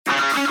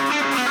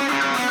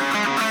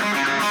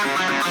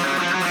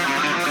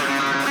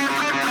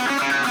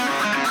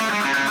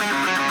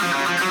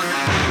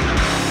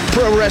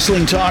Pro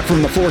wrestling talk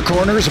from the four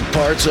corners of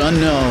parts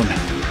unknown.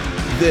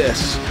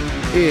 This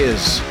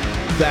is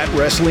That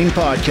Wrestling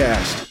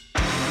Podcast.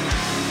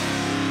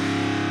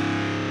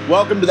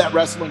 Welcome to That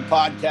Wrestling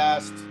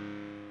Podcast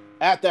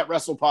at That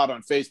WrestlePod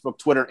on Facebook,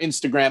 Twitter,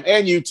 Instagram,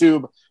 and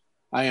YouTube.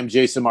 I am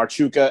Jason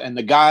Marchuka, and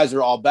the guys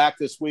are all back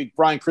this week.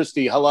 Brian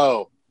Christie,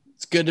 hello.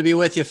 It's good to be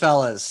with you,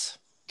 fellas.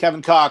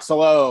 Kevin Cox,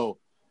 hello.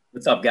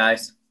 What's up,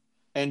 guys?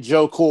 And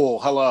Joe Cool,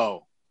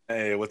 hello.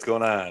 Hey, what's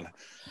going on?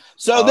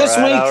 So all this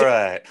right, week, all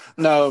right.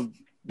 No,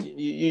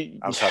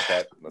 I'll cut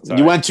that.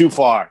 You went too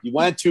far. You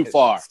went too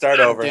far. Start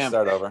over. Damn.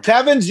 Start over.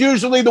 Kevin's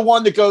usually the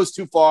one that goes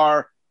too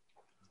far.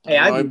 Hey,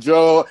 I'm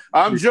Joe.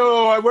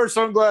 I wear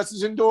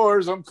sunglasses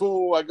indoors. I'm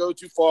cool. I go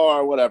too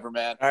far. Whatever,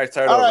 man. All right,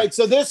 start All over. right.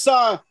 So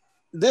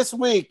this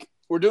week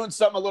we're doing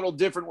something a little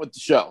different with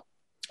the show.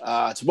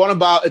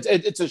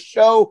 It's a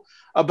show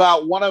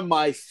about one of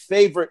my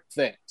favorite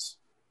things: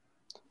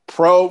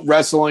 pro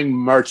wrestling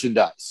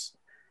merchandise,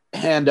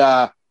 and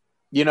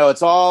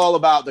it's all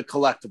about the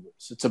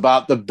collectibles. It's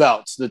about the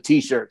belts, the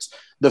T-shirts,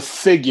 the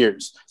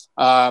figures,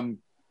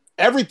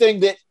 everything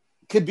that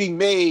could be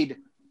made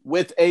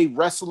with a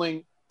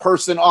wrestling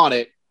person on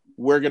it.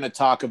 We're going to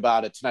talk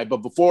about it tonight. But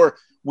before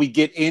we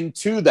get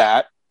into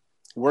that,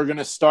 we're going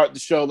to start the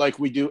show like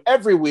we do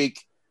every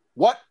week.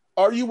 What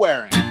are you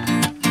wearing?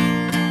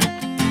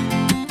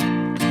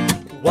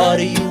 What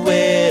are you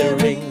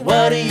wearing?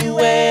 What are you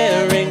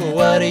wearing?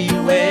 What are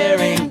you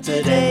wearing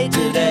today?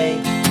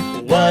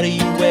 What are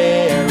you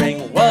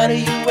wearing? What are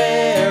you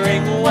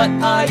wearing? What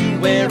are you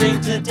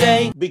wearing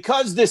today?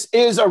 Because this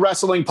is a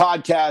wrestling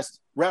podcast,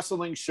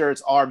 wrestling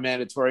shirts are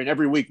mandatory. And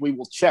every week we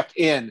will check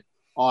in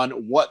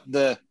on what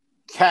the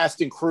cast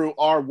and crew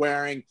are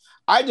wearing.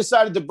 I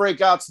decided to break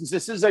out, since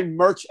this is a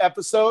merch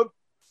episode,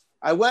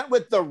 I went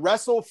with the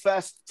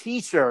WrestleFest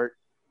t-shirt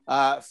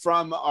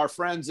from our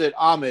friends at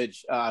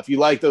Homage. If you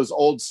like those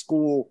old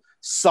school,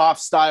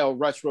 soft style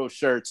retro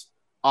shirts,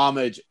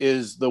 Homage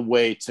is the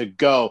way to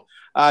go.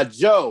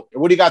 Joe,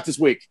 what do you got this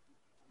week?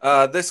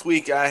 This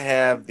week I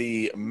have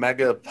the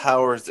Mega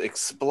Powers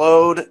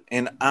Explode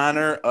in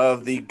honor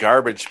of the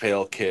Garbage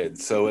Pail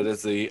Kids. So it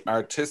is the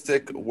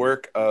artistic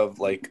work of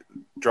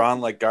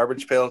drawn like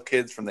Garbage Pail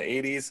Kids from the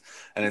 80s,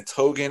 and it's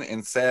Hogan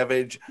and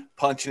Savage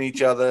punching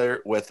each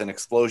other with an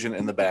explosion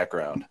in the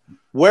background.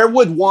 Where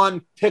would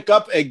one pick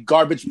up a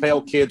Garbage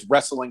Pail Kids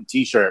wrestling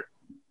t-shirt?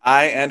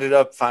 I ended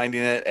up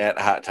finding it at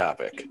Hot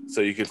Topic.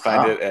 So you could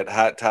find it at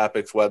Hot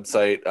Topic's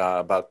website,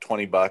 about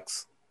 $20.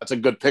 That's a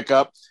good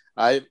pickup.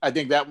 I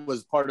think that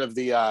was part of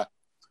the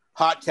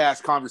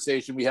Hotcast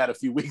conversation we had a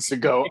few weeks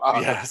ago.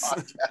 Yes.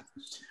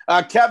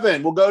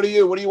 Kevin, we'll go to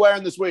you. What are you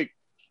wearing this week?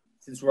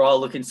 Since we're all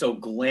looking so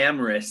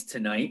glamorous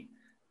tonight,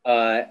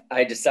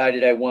 I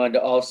decided I wanted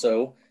to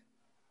also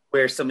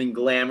wear something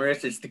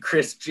glamorous. It's the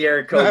Chris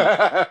Jericho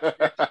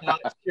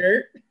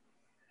shirt.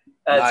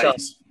 Nice. So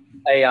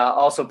I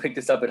also picked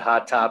this up at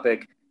Hot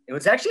Topic. It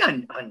was actually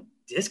on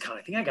discount.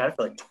 I think I got it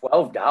for like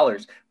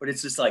 $12, but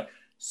it's just like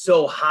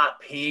so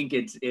hot pink.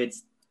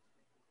 It's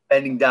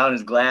bending down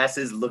his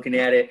glasses, looking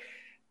at it.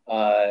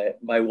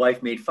 My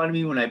wife made fun of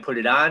me when I put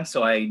it on,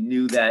 so I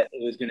knew that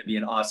it was going to be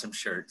an awesome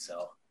shirt.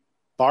 So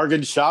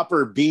bargain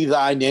shopper, be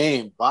thy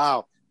name.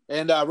 Wow.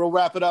 And we'll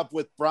wrap it up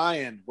with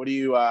Brian. What are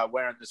you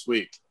wearing this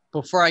week?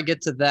 Before I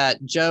get to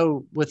that,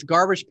 Joe, with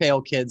Garbage Pail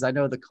Kids, I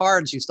know the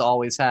cards used to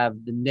always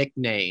have the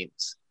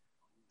nicknames.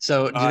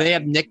 So do they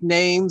have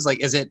nicknames? Like,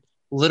 is it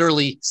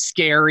literally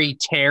Scary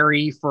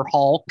Terry for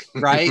Hulk,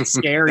 right?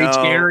 Scary No.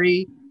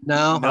 Terry?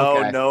 No?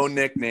 Okay. No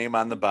nickname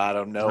on the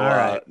bottom. No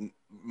right.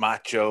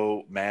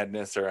 Macho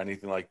Madness or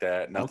anything like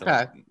that. Nothing.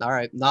 Okay. All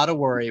right. Not a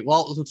worry.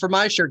 Well, for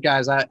my shirt,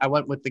 guys, I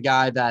went with the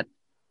guy that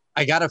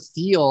I got to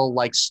feel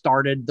like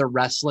started the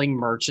wrestling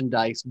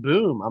merchandise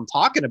boom. I'm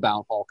talking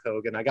about Hulk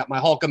Hogan. I got my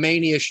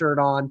Hulkamania shirt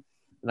on,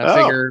 and I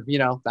figure,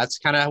 that's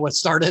kind of what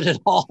started it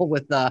all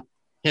with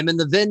him and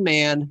the Vin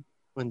Man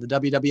in the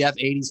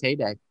WWF 80s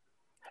heyday.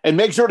 And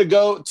make sure to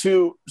go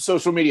to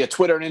social media,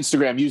 Twitter and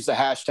Instagram. Use the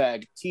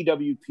hashtag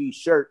TWP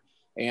shirt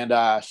and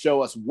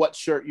show us what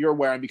shirt you're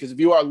wearing. Because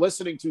if you are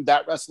listening to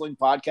That Wrestling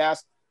Podcast,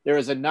 there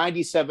is a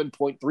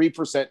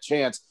 97.3%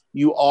 chance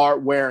you are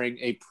wearing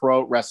a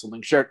pro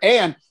wrestling shirt.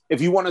 And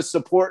if you want to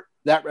support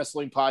That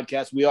Wrestling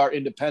Podcast, we are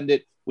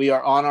independent. We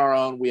are on our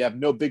own. We have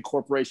no big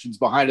corporations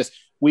behind us.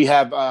 We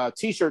have a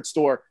t-shirt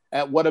store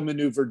at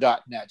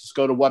whatamaneuver.net. Just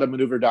go to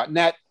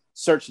whatamaneuver.net,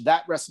 search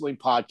That Wrestling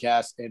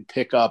Podcast, and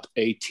pick up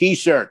a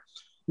t-shirt.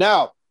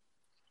 Now,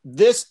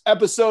 this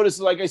episode is,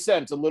 like I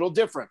said, it's a little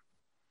different.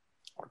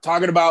 We're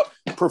talking about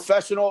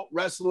professional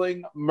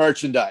wrestling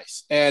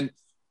merchandise. And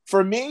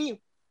for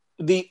me,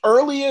 the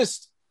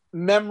earliest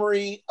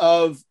memory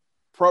of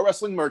pro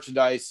wrestling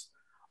merchandise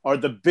are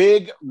the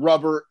big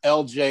rubber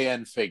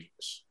LJN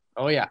figures.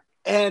 Oh, yeah.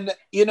 And,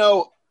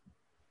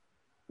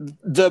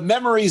 the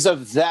memories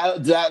of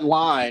that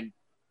line,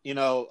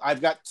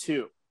 I've got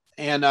two.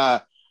 And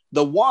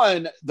the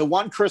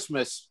one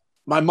Christmas,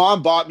 my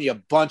mom bought me a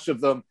bunch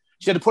of them.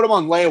 She had to put them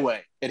on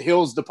layaway at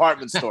Hill's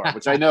department store,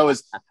 which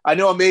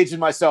I'm aging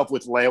myself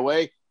with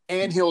layaway.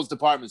 Ann Hill's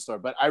department store.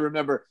 But I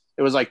remember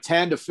it was like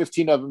 10 to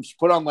 15 of them she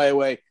put on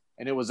layaway,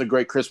 and it was a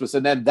great Christmas.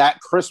 And then that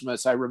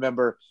Christmas, I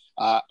remember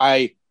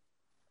I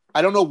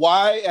don't know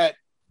why at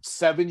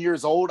 7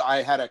 years old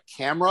I had a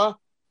camera,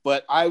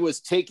 but I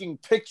was taking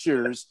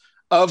pictures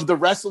of the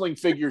wrestling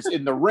figures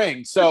in the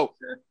ring. So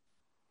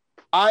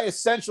I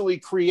essentially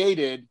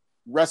created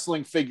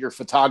wrestling figure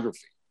photography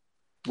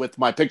with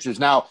my pictures.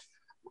 Now,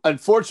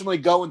 unfortunately,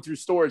 going through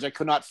stores, I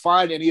could not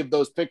find any of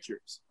those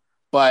pictures,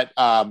 but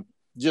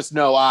just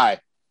know I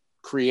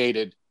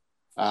created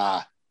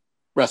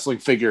wrestling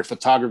figure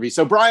photography.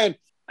 So, Brian,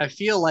 I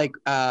feel like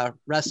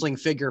wrestling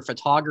figure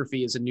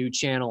photography is a new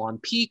channel on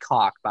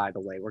Peacock, by the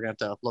way. We're going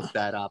to have to look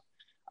that up.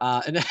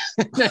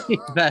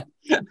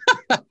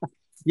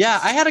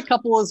 Yeah, I had a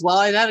couple as well.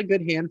 I had a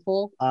good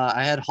handful.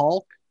 I had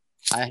Hulk.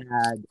 I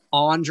had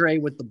Andre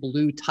with the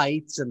blue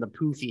tights and the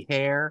poofy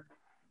hair.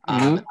 I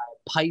had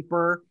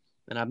Piper.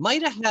 And I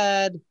might have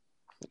had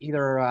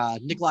either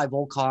Nikolai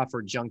Volkov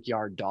or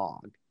Junkyard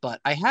Dog. But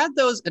I had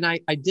those, and I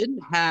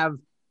didn't have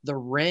the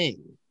ring.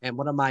 And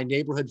one of my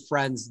neighborhood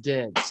friends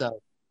did.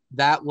 So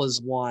that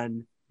was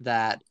one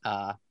that,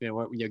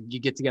 you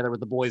get together with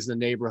the boys in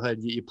the neighborhood,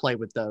 you play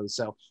with those.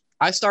 So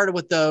I started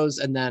with those.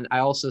 And then I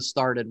also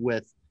started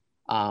with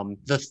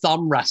the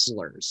thumb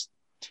wrestlers,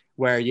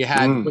 where you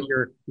had to put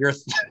your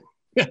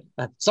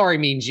sorry,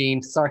 Mean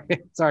Gene. Sorry,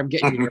 I'm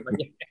getting you here. But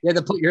you had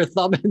to put your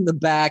thumb in the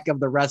back of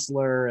the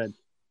wrestler. And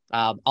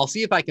I'll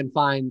see if I can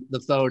find the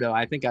photo.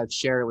 I think I've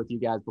shared it with you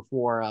guys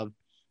before of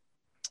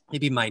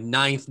maybe my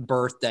 9th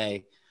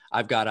birthday.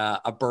 I've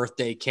got a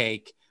birthday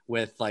cake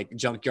with like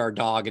Junkyard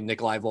Dog and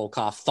Nikolai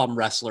Volkov thumb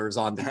wrestlers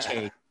on the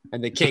cake.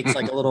 And the cake's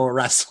like a little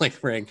wrestling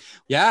ring.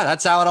 Yeah,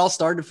 that's how it all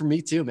started for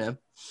me too, man.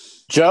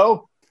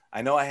 Joe?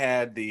 I know I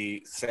had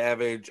the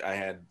Savage, I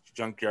had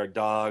Junkyard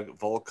Dog,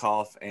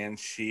 Volkov, and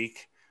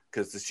Sheik,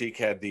 because the Sheik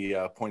had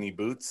the pointy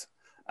boots.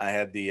 I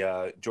had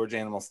the George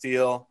Animal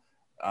Steel.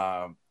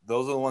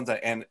 Those are the ones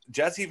and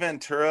Jesse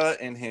Ventura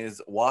in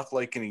his walk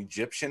like an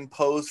Egyptian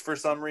pose for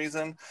some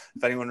reason,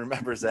 if anyone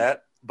remembers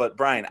that. But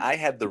Brian, I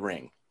had the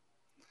ring.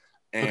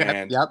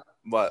 And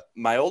but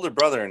my older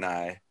brother and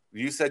I,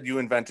 you said you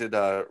invented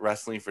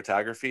wrestling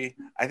photography.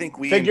 I think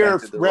we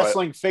invented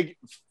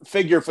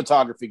figure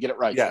photography. Get it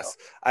right. Yes.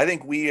 Joe. I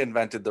think we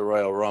invented the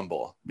Royal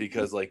Rumble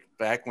because like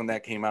back when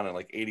that came out in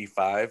like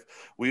 85,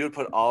 we would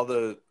put all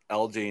the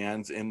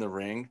LJNs in the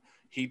ring.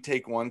 He'd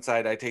take one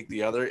side, I take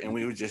the other, and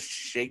we would just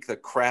shake the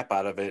crap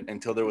out of it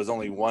until there was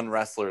only one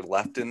wrestler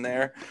left in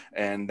there.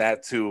 And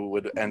that's who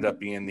would end up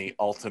being the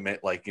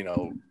ultimate,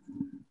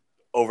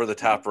 over the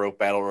top rope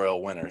battle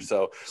royal winner.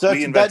 So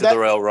we invented the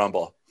Royal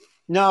Rumble.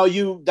 No,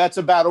 that's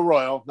a battle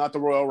royal, not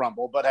the Royal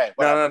Rumble. But hey,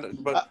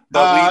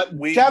 but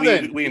we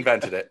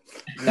invented it.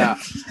 No,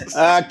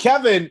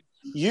 Kevin,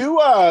 you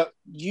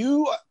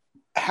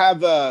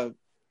have a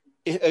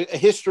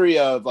history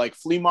of like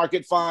flea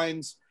market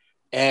finds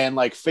and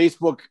like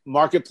Facebook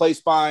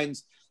marketplace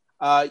finds.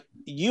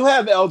 You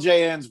have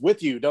LJNs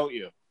with you, don't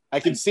you? I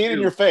can see it in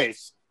your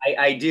face.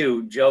 I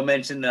do. Joe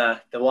mentioned the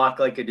walk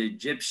like an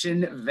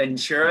Egyptian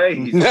Ventura.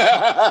 Nice.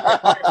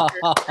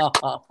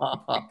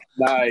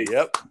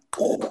 Yep.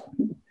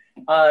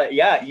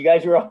 Yeah, you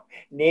guys were all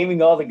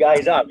naming all the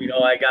guys up.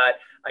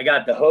 I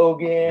got the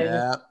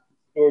Hogan,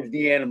 George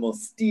the Animal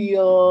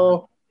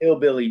Steel,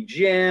 Hillbilly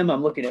Jim.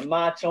 I'm looking at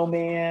Macho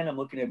Man. I'm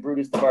looking at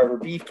Brutus the Barber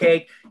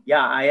Beefcake.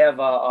 Yeah, I have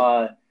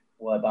about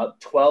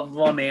 12 of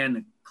them and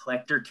a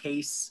collector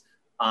case.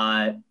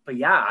 But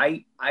yeah,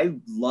 I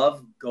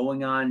love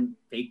going on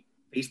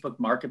Facebook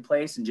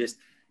Marketplace and just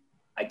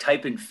I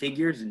type in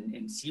figures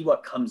and see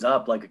what comes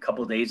up. Like a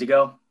couple of days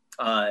ago,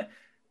 a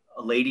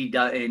lady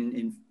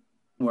in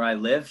where I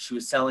live, she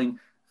was selling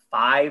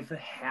 5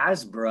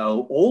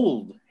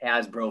 old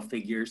Hasbro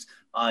figures,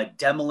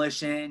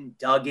 Demolition,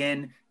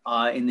 Duggan,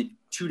 in the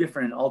 2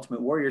 different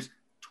Ultimate Warriors,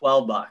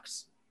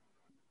 $12.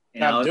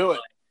 Gotta do it.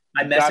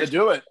 I messaged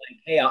do it. Like,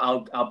 hey,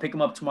 I'll pick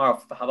them up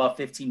tomorrow. How about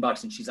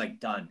 $15? And she's like,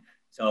 done.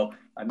 So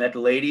I met the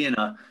lady in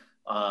a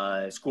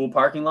school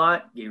parking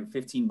lot, gave her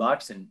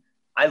 $15, and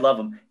I love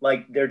them.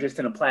 Like they're just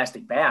in a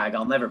plastic bag.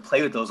 I'll never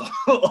play with those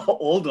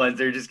old ones.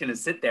 They're just gonna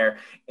sit there.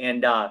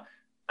 And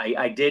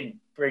I did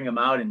bring them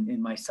out,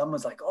 and my son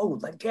was like, "Oh,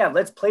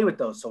 let's play with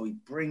those." So he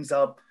brings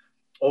up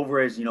over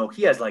his,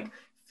 he has like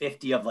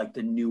 50 of like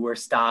the newer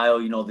style,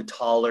 the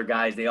taller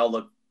guys. They all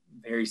look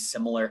very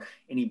similar,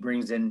 and he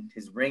brings in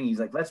his ring. He's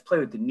like, let's play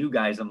with the new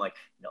guys. I'm like,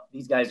 no,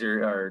 these guys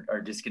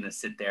are just gonna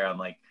sit there. I'm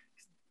like,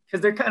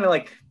 because they're kind of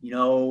like,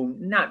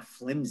 not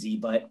flimsy,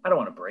 but I don't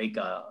want to break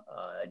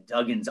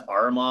Duggan's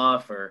arm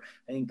off, or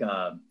I think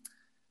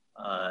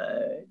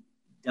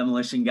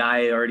Demolition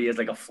guy already has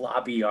like a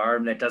floppy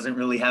arm that doesn't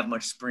really have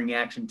much spring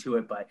action to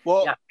it. But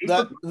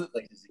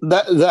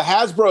the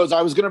Hasbros,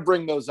 I was going to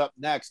bring those up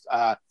next.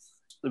 The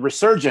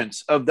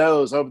resurgence of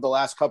those over the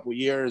last couple of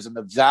years and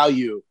the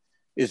value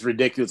is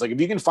ridiculous. Like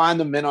if you can find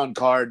them mint on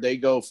card, they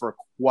go for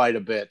quite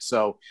a bit.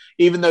 So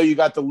even though you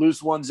got the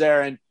loose ones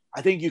there, and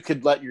I think you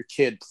could let your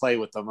kid play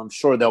with them, I'm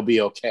sure they'll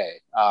be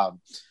okay. Got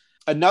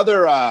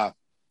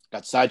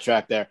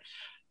sidetracked there.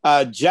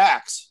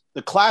 Jax,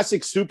 the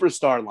classic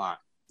superstar line.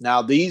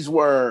 Now, these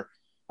were,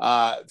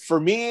 for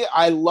me,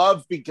 I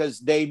love because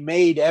they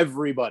made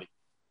everybody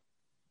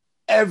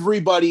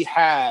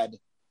had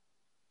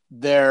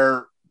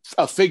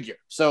a figure.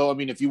 So, I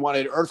mean, if you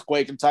wanted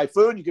Earthquake and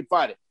Typhoon, you could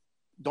find it.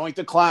 Doink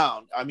the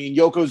Clown. I mean,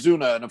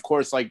 Yokozuna, and of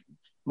course, like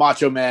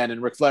Macho Man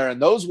and Ric Flair,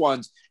 and those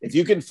ones, if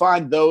you can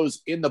find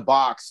those in the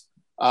box,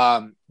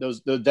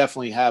 they'll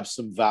definitely have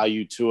some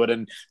value to it.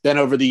 And then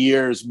over the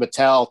years,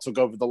 Mattel took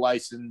over the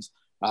license,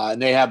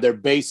 and they have their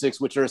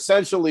basics, which are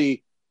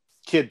essentially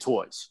kid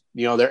toys.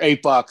 You know, they're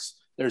 $8.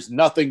 There's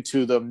nothing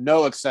to them,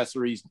 no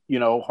accessories, you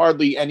know,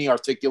 hardly any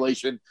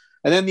articulation.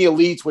 And then the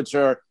Elites, which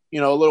are,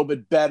 you know, a little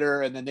bit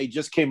better. And then they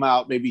just came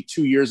out maybe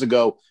 2 years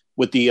ago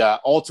with the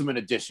Ultimate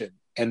Edition.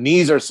 And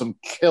these are some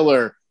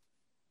killer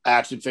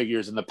action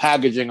figures, and the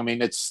packaging, I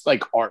mean, it's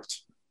like art.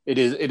 It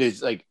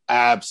is like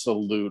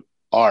absolute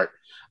art.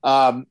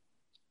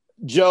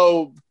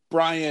 Joe,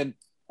 Brian,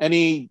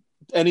 any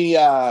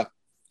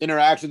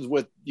interactions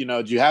with, you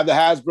know, do you have the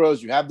Hasbros,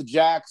 do you have the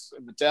Jacks,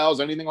 Mattels,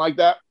 anything like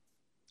that?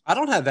 I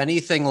don't have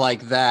anything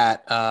like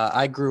that.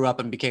 I grew up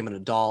and became an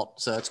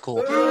adult, so that's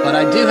cool. But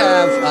I do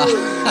have.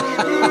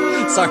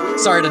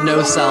 Sorry to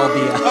no sell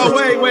the.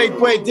 Oh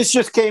wait! This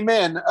just came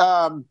in.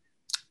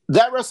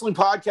 That Wrestling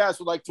Podcast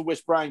would like to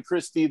wish Brian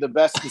Christie the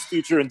best in his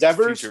future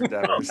endeavors.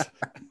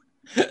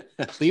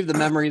 Leave the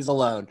memories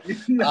alone.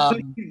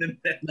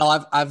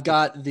 No, I've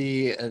got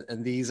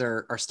and these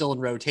are still in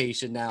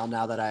rotation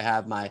now that I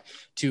have my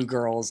two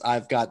girls.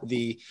 I've got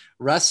the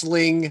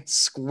wrestling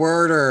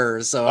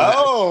squirters. So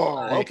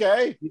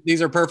okay.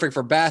 These are perfect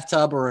for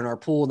bathtub or in our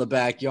pool in the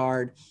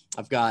backyard.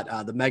 I've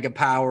got the Mega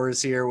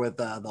Powers here with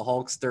the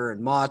Hulkster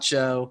and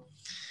Macho.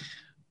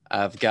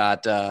 I've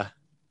got.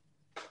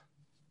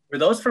 Were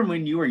those from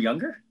when you were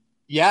younger?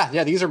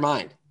 Yeah, these are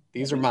mine.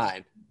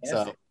 Mine.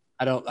 So.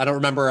 I don't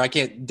remember. I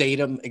can't date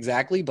them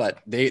exactly, but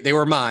they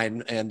were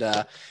mine. And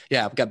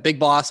I've got Big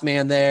Boss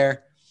Man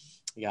there.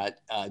 We got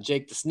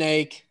Jake the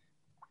Snake.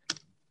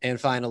 And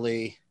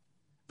finally,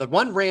 the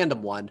one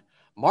random one,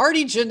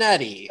 Marty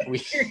Jannetty.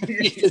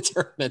 We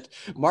determined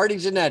Marty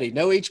Jannetty,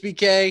 no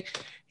HBK.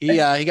 He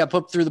got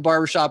put through the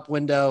barbershop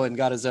window and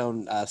got his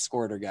own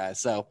squirter guy.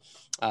 So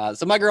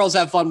my girls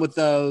have fun with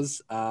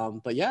those.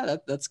 But yeah,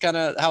 that's kind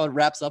of how it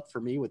wraps up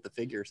for me with the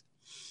figures.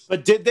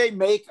 But did they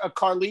make a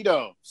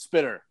Carlito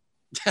spitter?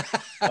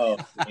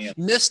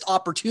 Missed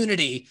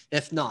opportunity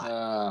if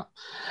not.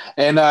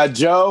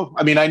 Joe,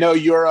 I mean, I know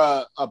you're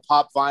a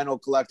pop vinyl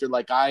collector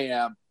like I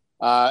am.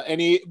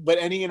 Any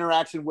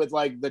interaction with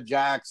like the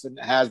Jacks and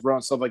Hasbro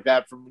and stuff like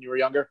that from when you were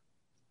younger?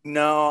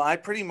 No, I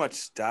pretty much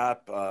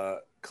stopped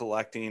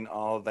collecting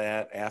all of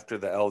that after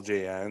the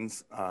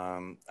LJNs.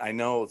 I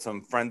know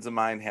some friends of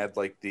mine had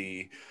like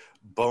the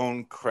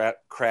bone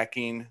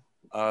cracking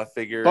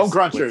figures. Bone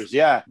Crunchers,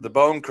 yeah. The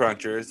Bone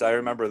Crunchers. I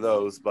remember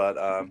those, but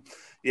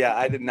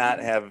I did not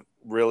have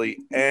really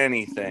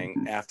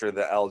anything after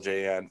the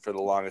LJN for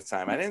the longest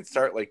time. I didn't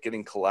start like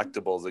getting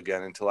collectibles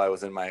again until I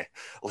was in my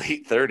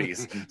late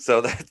 30s.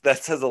 So that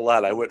says a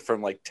lot. I went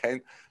from like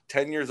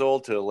 10 years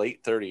old to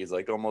late 30s,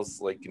 like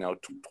almost like,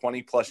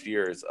 20 plus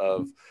years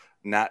of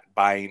not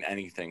buying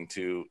anything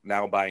to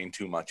now buying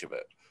too much of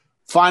it.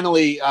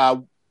 Finally,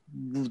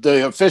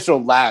 the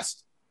official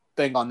last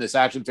thing on this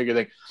action figure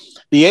thing,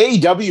 the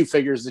AEW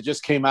figures that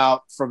just came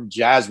out from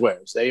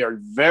Jazzwares, they are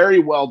very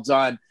well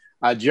done.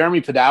 Jeremy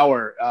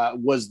Padower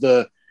was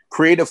the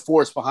creative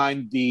force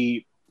behind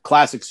the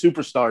Classic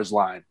Superstars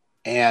line.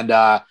 And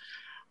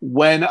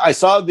when I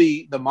saw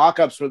the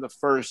mock-ups for the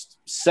first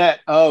set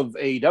of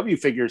AEW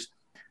figures,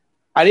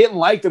 I didn't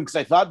like them because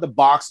I thought the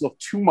box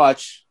looked too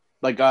much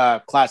like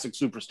a Classic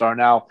Superstar.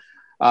 Now,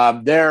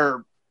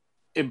 they're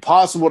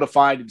impossible to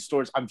find in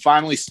stores. I'm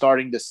finally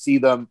starting to see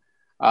them.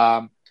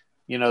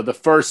 The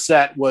first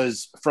set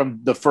was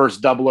from the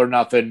first Double or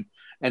Nothing.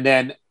 And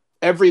then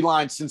every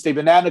line, since they've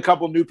been adding a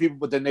couple new people,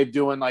 but then they're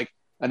doing like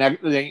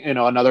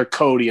another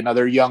Cody,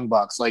 another Young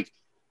Bucks, like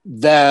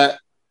their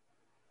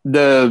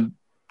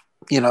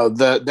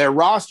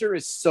roster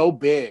is so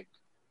big.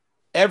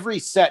 Every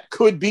set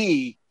could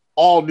be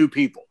all new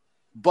people,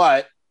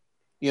 but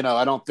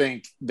I don't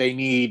think they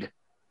need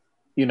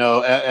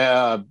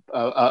a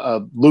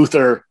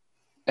Luther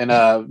and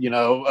a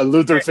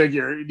Luther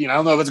figure. I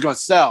don't know if it's going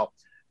to sell,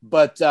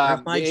 but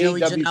my Joey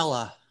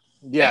Janela.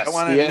 Yes, I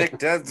wanted Nick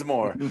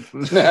Densmore.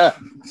 The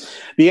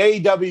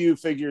AEW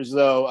figures,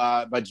 though,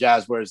 by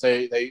Jazzwares,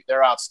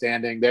 they're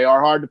outstanding. They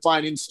are hard to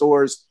find in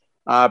stores.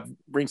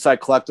 Ringside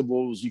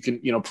Collectibles, you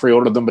can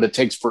pre-order them, but it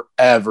takes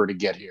forever to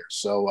get here.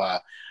 So,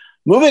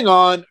 moving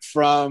on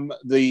from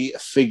the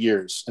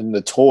figures and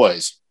the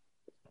toys,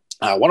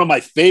 one of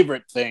my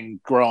favorite things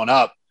growing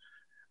up,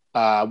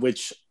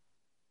 which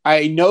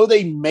I know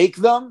they make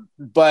them,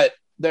 but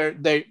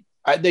they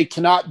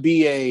cannot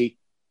be a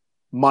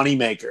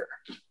moneymaker.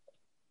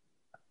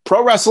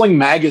 Pro wrestling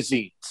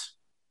magazines.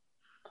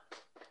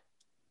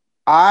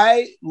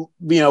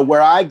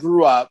 Where I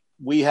grew up,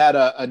 we had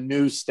a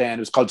newsstand.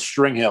 It was called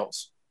String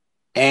Hills.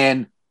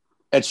 And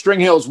at String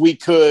Hills, we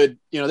could,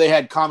 they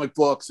had comic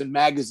books and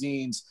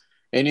magazines.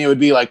 and it would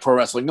be like Pro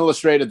Wrestling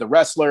Illustrated, The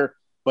Wrestler.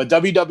 But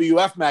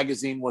WWF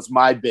magazine was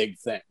my big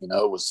thing. You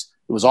know, it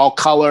was all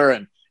color,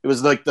 and it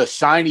was like the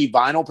shiny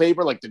vinyl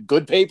paper, like the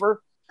good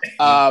paper.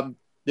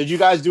 Did you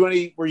guys do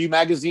any? Were you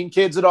magazine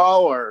kids at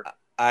all? Or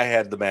I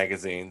had the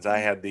magazines. I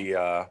had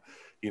the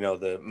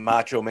the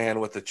Macho Man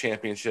with the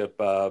championship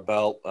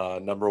belt,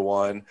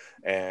 #1,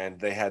 and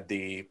they had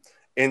the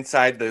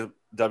inside the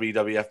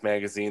WWF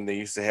magazine. They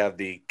used to have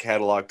the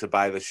catalog to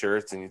buy the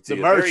shirts, and you'd see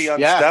a very young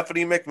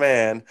Stephanie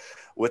McMahon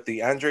with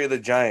the Andre the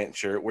Giant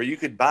shirt, where you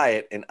could buy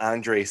it in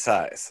Andre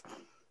size,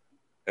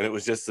 and it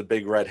was just a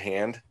big red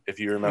hand, if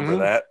you remember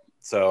that.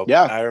 So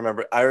yeah, I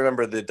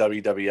remember the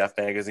WWF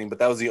magazine, but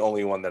that was the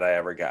only one that I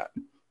ever got.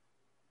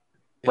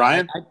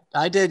 Brian?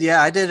 I did.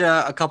 Yeah, I did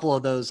a couple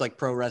of those like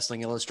Pro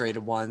Wrestling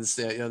Illustrated ones.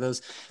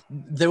 Those,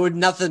 there would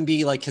nothing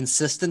be like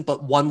consistent,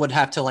 but one would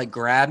have to like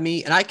grab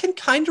me. And I can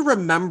kind of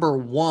remember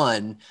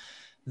one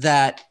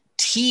that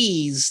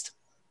teased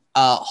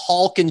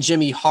Hulk and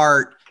Jimmy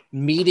Hart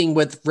meeting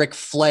with Ric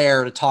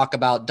Flair to talk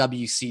about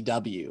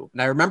WCW.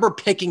 And I remember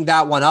picking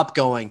that one up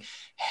going,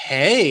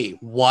 hey,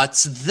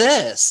 what's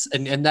this?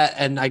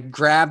 And I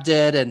grabbed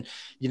it. And,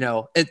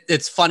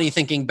 it's funny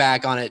thinking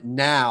back on it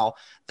now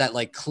that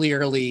like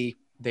clearly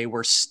they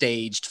were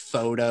staged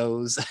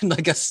photos and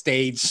like a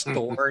staged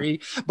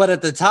story. But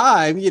at the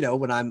time,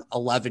 when I'm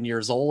 11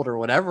 years old or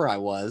whatever I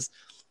was,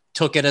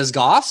 took it as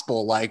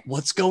gospel, like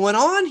what's going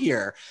on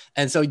here?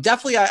 And so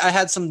definitely I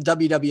had some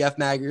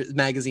WWF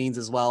magazines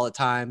as well at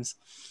times.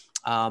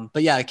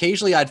 But yeah,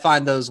 occasionally I'd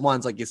find those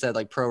ones, like you said,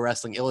 like Pro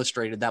Wrestling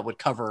Illustrated, that would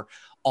cover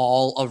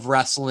all of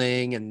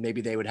wrestling, and maybe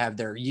they would have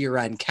their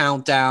year-end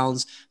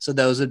countdowns. So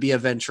those would be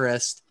of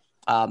interest.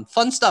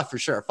 Fun stuff for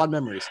sure. Fun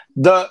memories.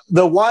 The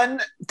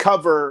one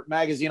cover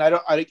magazine,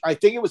 I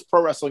think it was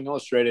Pro Wrestling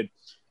Illustrated.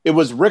 It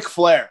was Ric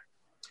Flair.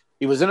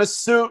 He was in a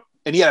suit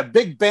and he had a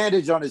big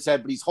bandage on his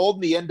head, but he's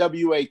holding the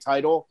NWA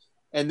title.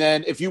 And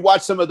then if you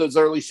watch some of those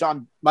early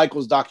Shawn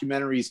Michaels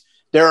documentaries,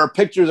 there are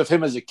pictures of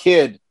him as a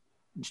kid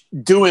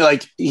doing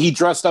like, he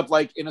dressed up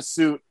like in a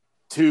suit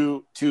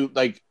to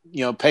like,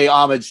 pay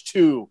homage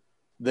to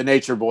the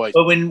Nature Boy.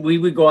 But when we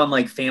would go on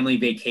like family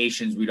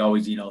vacations, we'd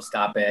always,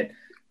 stop at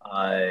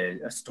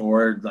a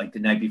store like the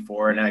night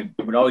before, and I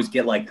would always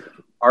get like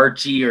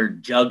Archie or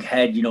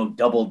Jughead,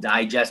 double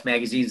digest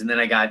magazines. And then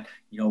I got,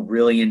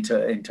 really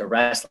into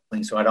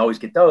wrestling. So I'd always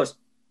get those.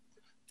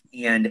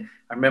 And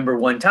I remember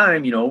one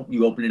time,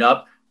 you open it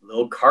up, a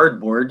little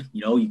cardboard,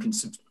 you can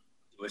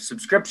do a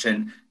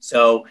subscription.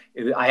 So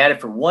I had it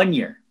for 1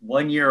 year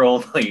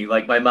only.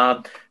 Like my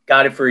mom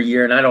got it for a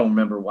year, and I don't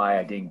remember why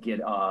I didn't get,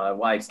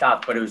 why I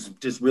stopped, but it was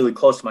just really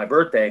close to my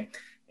birthday.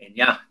 And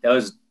yeah, that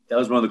was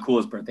one of the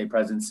coolest birthday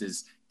presents,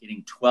 is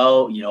getting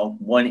 12,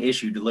 one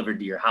issue delivered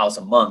to your house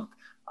a month.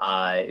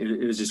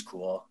 It was just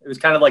cool. It was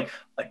kind of like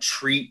a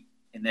treat.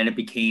 And then it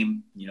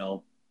became,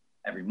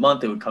 every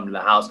month it would come to the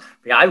house.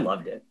 But yeah, I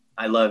loved it.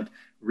 I loved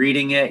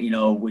reading it,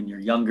 when you're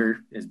younger,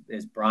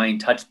 as Brian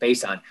touched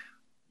base on,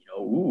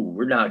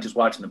 we're not just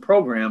watching the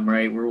program,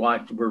 right?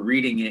 We're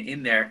reading it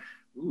in there.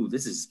 Ooh,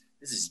 this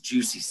is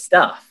juicy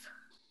stuff.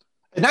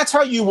 And that's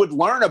how you would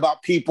learn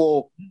about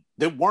people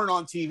that weren't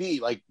on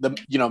TV, like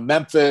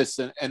Memphis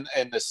and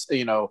this,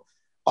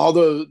 all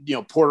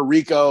the, Puerto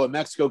Rico and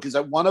Mexico, because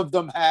one of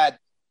them had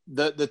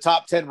the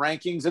top 10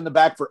 rankings in the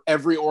back for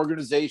every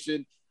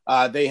organization.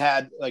 They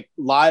had like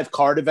live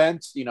card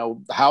events,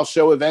 house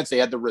show events. They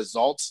had the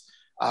results.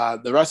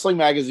 The wrestling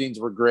magazines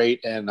were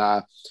great. And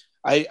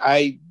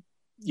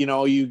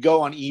you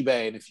go on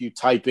eBay, and if you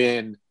type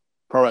in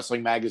Pro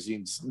Wrestling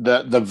magazines,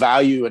 the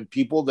value and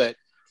people that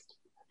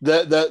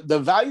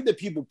the value that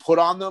people put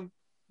on them,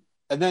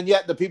 and then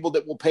yet the people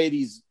that will pay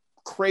these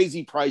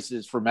crazy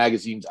prices for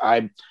magazines,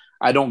 I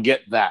don't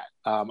get that.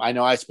 I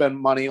know I spend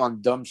money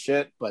on dumb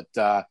shit, but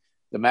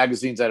the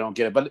magazines, I don't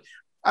get it. But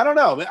I don't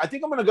know. I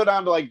think I'm going to go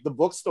down to like the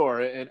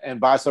bookstore and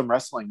buy some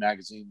wrestling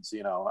magazines,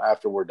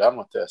 after we're done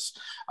with this.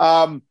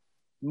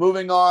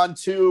 Moving on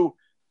to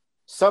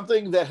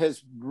something that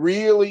has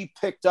really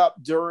picked up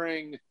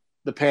during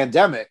the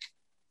pandemic.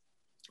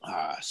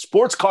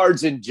 Sports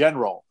cards in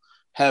general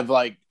have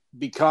like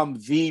become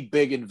the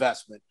big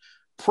investment.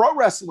 Pro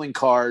wrestling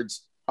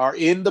cards are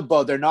in the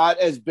boat. They're not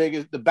as big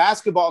as the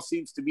basketball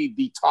seems to be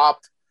the top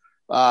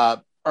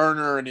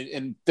earner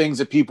and things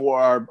that people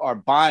are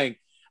buying.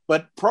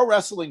 But pro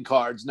wrestling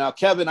cards. Now,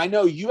 Kevin, I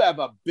know you have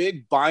a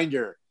big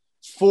binder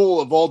full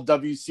of old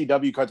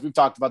WCW cards. We've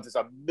talked about this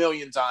a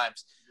million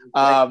times.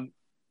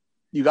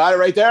 You got it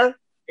right there?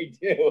 I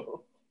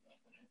do.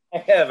 I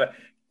have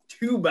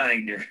 2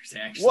 binders,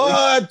 actually.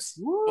 What?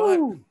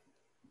 Woo.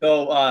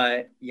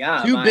 So,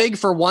 yeah. Too big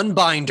for one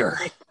binder.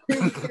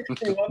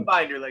 One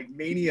binder, like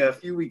Mania a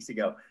few weeks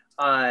ago.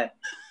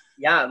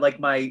 Yeah, like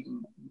my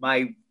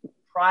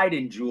pride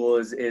and jewel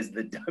is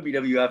the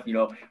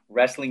WWF,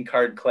 wrestling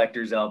card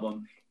collector's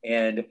album.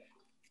 And,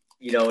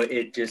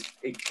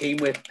 it came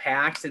with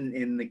packs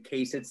in the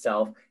case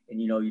itself.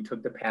 And, you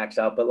took the packs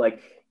out, but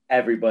like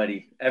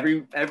everybody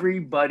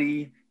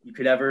you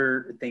could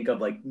ever think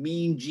of, like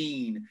Mean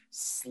Gene,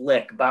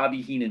 Slick,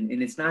 Bobby Heenan.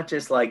 And it's not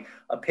just like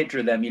a picture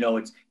of them,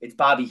 it's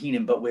Bobby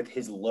Heenan, but with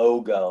his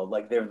logo.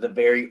 Like they're the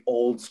very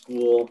old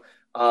school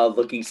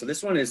looking. So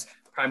this one is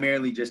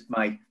primarily just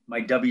my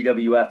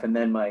WWF, and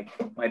then my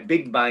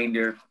big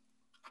binder.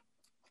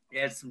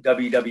 It has some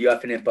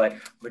WWF in it, but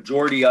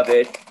majority of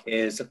it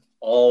is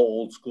all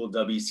old school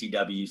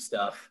WCW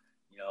stuff.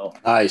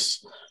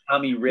 Nice.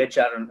 Tommy Rich,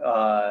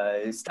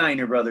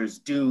 Steiner Brothers,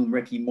 Doom,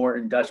 Ricky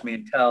Morton, Dutch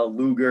Mantel,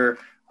 Luger,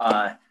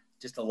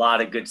 just a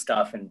lot of good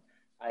stuff. And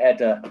I had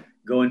to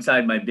go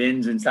inside my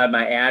bins, inside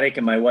my attic,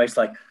 and my wife's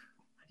like, I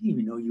didn't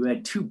even know you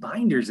had 2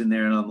 binders in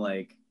there. And I'm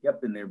like,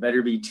 yep, and there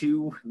better be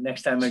 2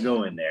 next time I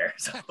go in there.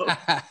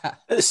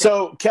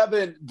 So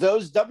Kevin,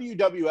 those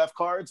WWF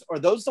cards, are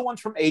those the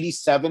ones from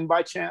 87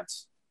 by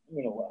chance?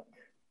 What?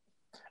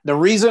 The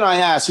reason I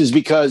ask is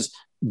because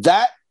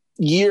that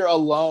year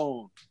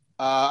alone,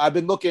 I've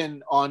been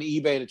looking on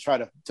eBay to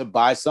try to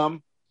buy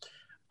some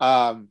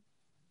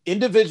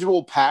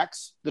individual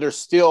packs that are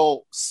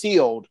still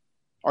sealed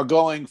are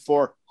going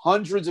for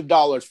hundreds of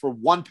dollars for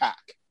one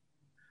pack.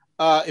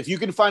 If you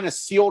can find a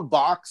sealed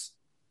box,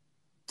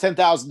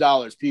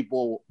 $10,000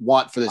 people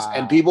want for this. Wow.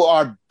 And people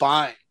are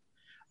buying.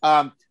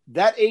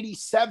 That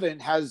 87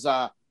 has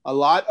a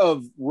lot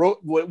of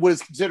what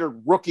is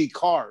considered rookie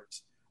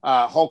cards.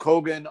 Hulk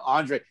Hogan,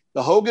 Andre.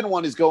 The Hogan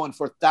one is going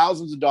for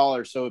thousands of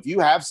dollars. So if you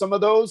have some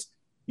of those,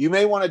 you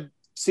may want to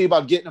see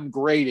about getting them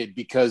graded,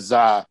 because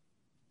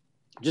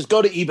just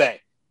go to eBay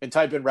and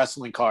type in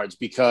wrestling cards,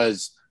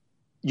 because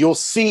you'll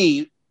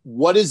see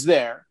what is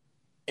there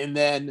and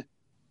then,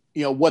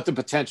 what the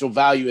potential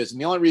value is. And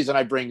the only reason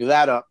I bring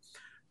that up,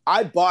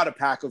 I bought a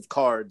pack of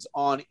cards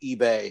on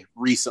eBay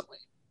recently,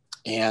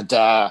 and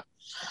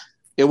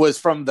it was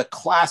from the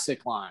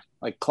Classic line.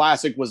 Like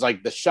Classic was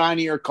like the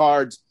shinier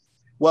cards.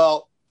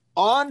 Well,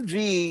 on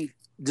the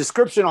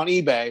description on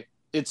eBay,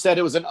 it said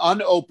it was an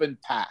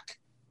unopened pack.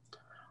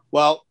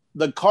 Well,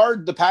 the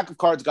pack of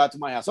cards got to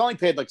my house. I only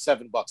paid like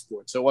 $7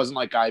 for it, so it wasn't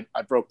like I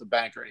broke the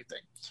bank or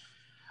anything.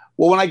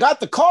 Well, when I got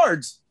the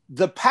cards,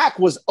 the pack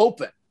was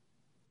open.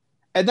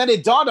 And then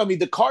it dawned on me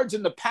the cards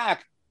in the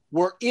pack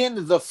were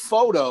in the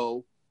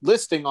photo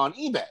listing on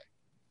eBay.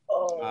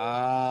 Oh.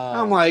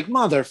 I'm like,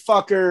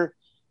 motherfucker.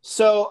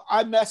 So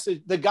I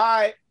messaged the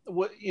guy,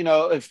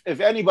 if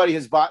anybody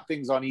has bought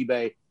things on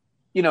eBay,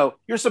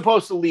 you're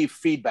supposed to leave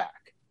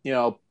feedback,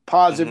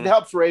 positive, It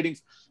helps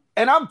ratings.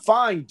 And I'm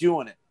fine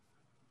doing it.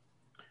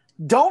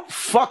 Don't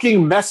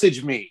fucking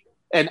message me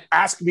and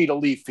ask me to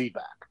leave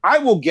feedback. I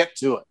will get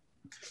to it.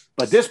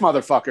 But this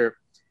motherfucker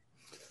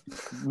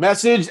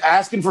messaged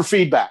asking for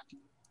feedback.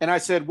 And I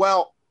said,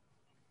 well,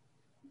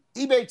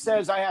 eBay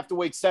says I have to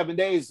wait 7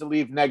 days to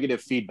leave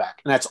negative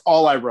feedback. And that's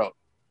all I wrote.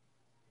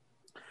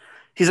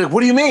 He's like,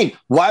 what do you mean?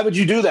 Why would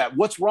you do that?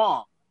 What's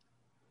wrong?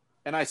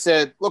 And I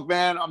said, look,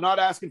 man, I'm not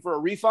asking for a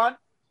refund,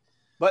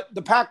 but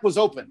the pack was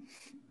open.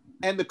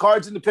 And the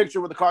cards in the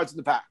picture were the cards in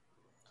the pack.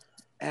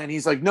 And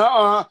he's like,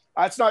 no,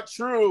 that's not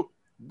true.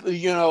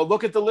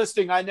 Look at the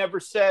listing. I never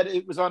said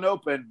it was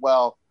unopened.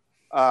 Well,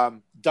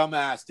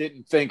 dumbass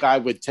didn't think I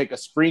would take a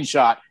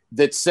screenshot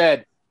that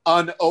said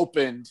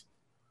unopened.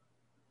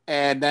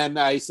 And then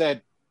I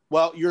said,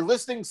 well, your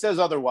listing says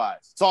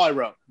otherwise. That's all I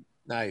wrote.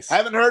 Nice.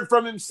 Haven't heard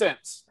from him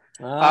since.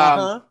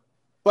 But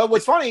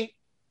what's funny,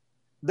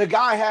 the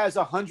guy has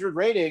 100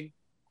 rating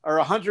or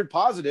 100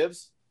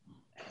 positives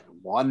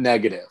and 1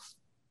 negative.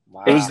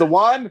 Wow. It was the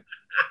one,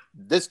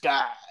 this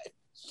guy.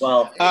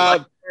 Well,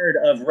 I heard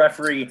of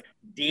referee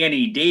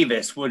Danny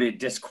Davis would have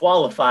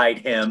disqualified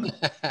him.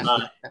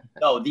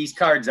 No, these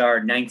cards are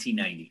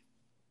 1990.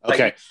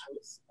 Okay.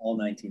 All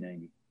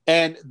 1990.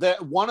 And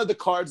one of the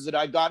cards that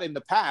I got in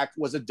the pack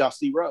was a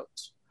Dusty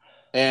Rhodes.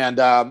 And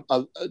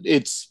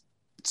it's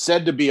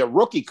said to be a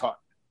rookie card.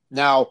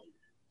 Now,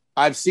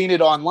 I've seen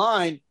it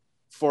online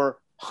for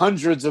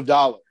hundreds of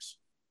dollars.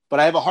 But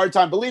I have a hard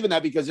time believing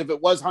that, because if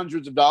it was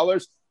hundreds of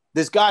dollars,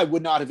 this guy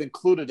would not have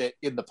included it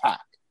in the pack.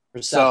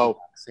 So,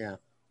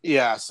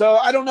 yeah. So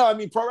I don't know. I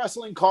mean, pro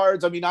wrestling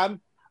cards. I mean, I'm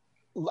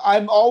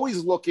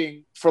always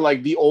looking for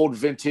like the old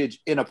vintage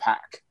in a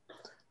pack,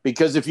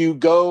 because if you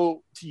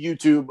go to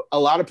YouTube, a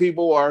lot of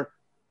people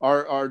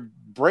are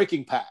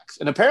breaking packs,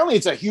 and apparently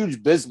it's a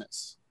huge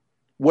business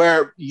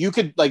where you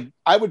could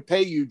I would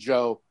pay you,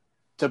 Joe,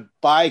 to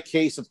buy a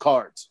case of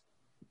cards,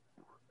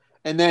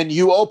 and then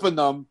you open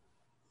them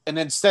and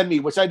then send me,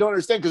 which I don't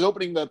understand, because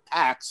opening the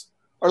packs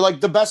are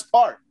like the best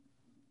part.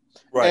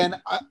 Right. And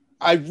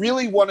I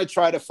really want to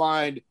try to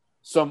find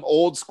some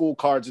old school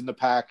cards in the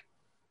pack.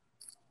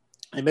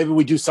 And maybe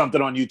we do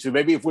something on YouTube.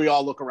 Maybe if we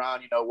all look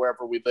around,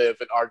 wherever we live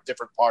in our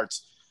different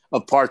parts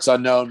of Parts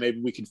Unknown,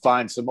 maybe we can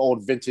find some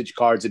old vintage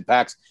cards in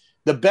packs.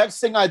 The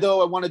best thing I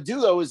want to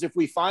do, though, is if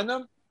we find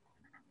them,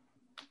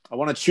 I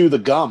want to chew the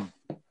gum.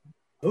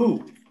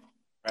 Ooh.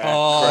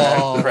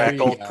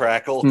 Crackle.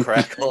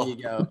 There you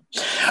go.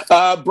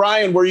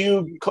 Brian, were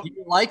you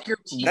like your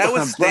teeth? That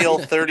was stale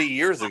 30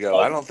 years ago.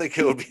 I don't think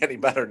it would be any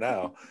better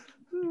now.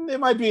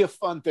 It might be a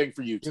fun thing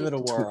for you to give it a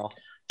whirl.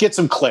 Get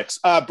some clicks.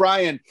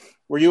 Brian,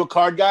 were you a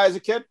card guy as a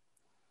kid?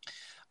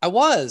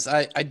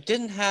 I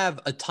didn't have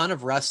a ton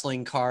of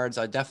wrestling cards.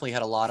 I definitely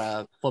had a lot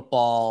of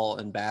football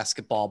and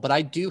basketball, but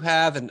I do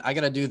have, and I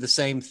got to do the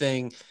same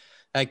thing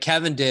that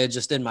Kevin did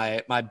just in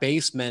my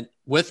basement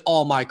with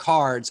all my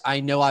cards.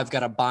 I know I've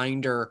got a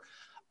binder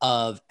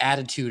of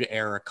Attitude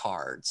Era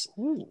cards.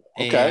 Ooh,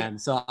 okay.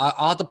 And so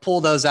I'll have to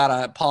pull those out.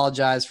 I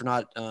apologize for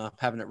not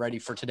having it ready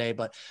for today,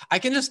 but I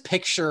can just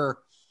picture,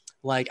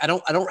 like, I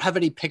don't have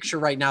any picture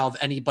right now of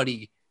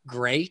anybody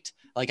great.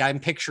 Like, I'm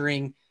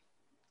picturing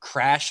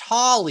Crash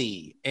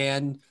Holly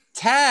and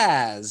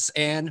Taz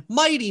and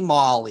Mighty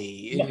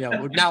Molly,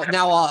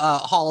 now a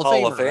Hall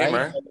of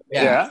Famer. Right?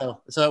 Yeah.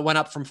 So it went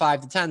up from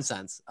 5 to 10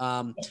 cents.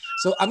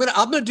 So I'm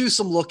gonna do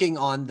some looking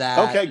on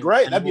that. Okay,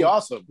 great. That'd be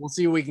awesome. We'll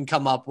see what we can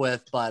come up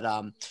with, but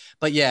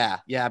yeah.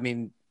 I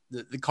mean,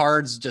 the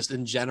cards just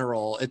in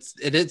general,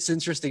 it's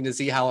interesting to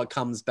see how it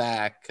comes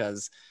back,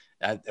 because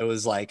it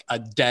was like a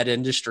dead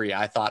industry,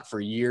 I thought, for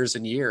years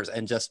and years.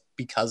 And just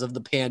because of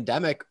the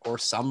pandemic or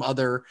some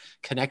other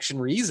connection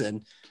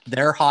reason,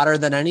 they're hotter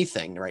than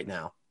anything right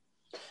now.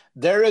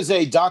 There is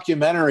a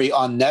documentary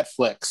on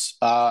Netflix.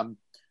 Do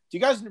you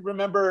guys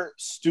remember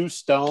Stu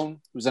Stone,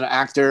 who's an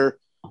actor?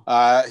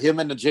 Him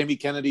and Jamie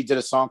Kennedy did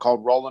a song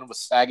called Rollin' with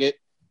Saget.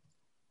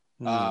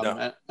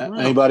 No.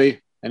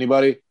 Anybody?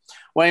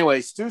 Well,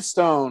 anyway, Stu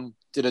Stone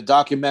did a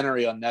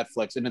documentary on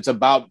Netflix, and it's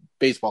about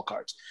baseball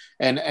cards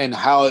and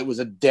how it was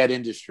a dead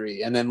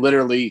industry. And then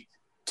literally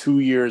 2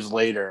 years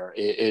later,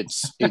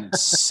 it's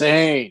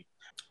insane.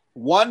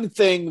 One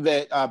thing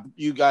that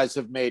you guys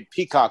have made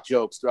Peacock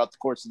jokes throughout the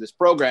course of this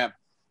program,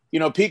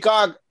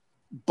 Peacock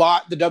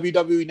bought the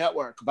WWE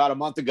Network about a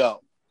month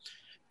ago.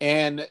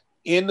 And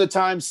in the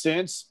time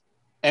since,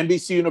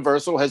 NBC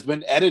Universal has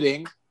been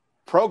editing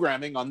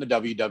programming on the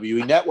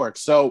WWE Network.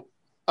 So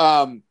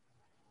I'm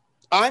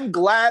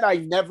glad I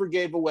never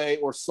gave away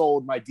or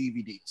sold my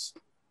DVDs.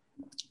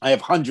 I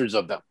have hundreds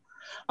of them.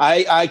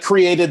 I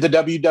created the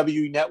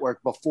WWE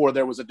Network before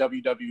there was a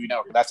WWE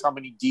Network. That's how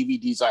many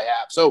DVDs I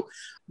have. So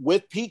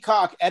with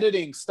Peacock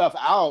editing stuff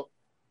out,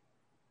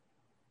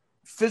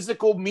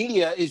 physical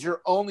media is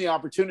your only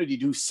opportunity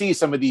to see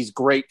some of these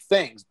great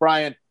things.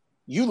 Brian,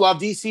 you love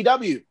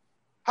ECW.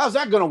 How's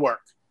that going to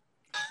work?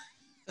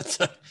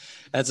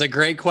 That's a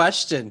great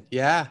question.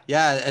 Yeah.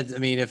 I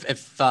mean,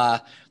 if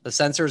the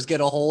censors get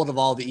a hold of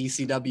all the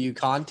ECW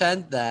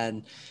content,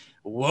 then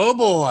whoa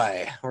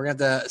boy, we're going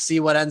to have to see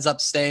what ends up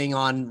staying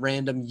on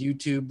random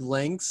YouTube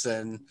links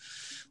and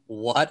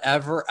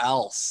whatever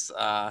else.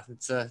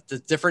 It's a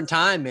different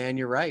time, man.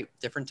 You're right.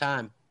 Different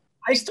time.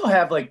 I still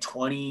have like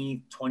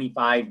 20,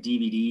 25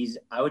 DVDs.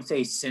 I would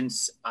say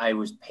since I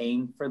was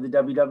paying for the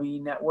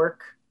WWE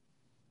Network.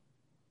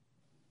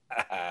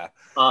 Okay.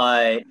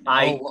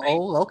 I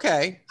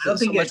don't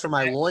think so much for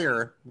my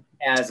lawyer.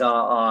 I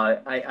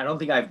don't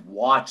think I've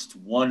watched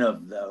one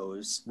of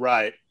those.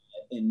 Right.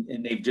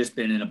 And they've just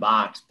been in a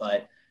box,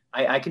 but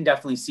I can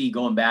definitely see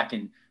going back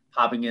and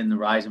popping in the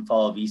rise and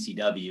fall of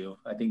ECW.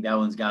 I think that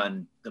one's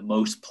gotten the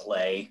most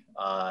play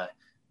of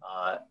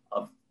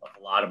a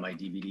lot of my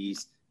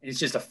DVDs. And it's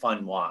just a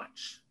fun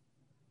watch.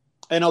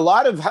 And a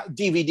lot of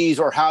DVDs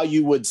are how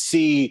you would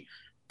see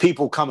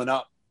people coming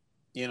up.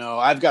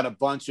 I've got a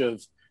bunch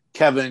of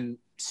Kevin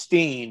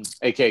Steen,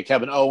 aka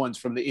Kevin Owens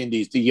from the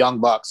Indies, the Young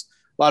Bucks,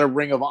 a lot of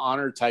Ring of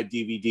Honor type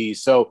DVDs.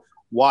 So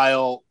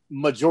while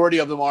majority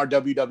of them are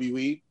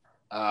WWE,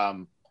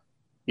 I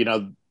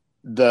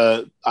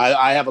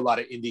have a lot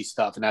of indie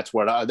stuff, and that's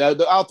where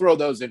I'll throw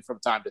those in from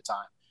time to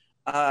time.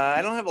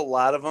 I don't have a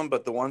lot of them,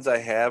 but the ones I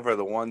have are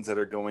the ones that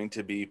are going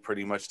to be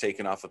pretty much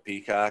taken off of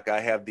Peacock. I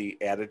have the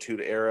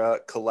Attitude Era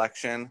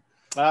collection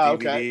DVD,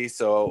 okay.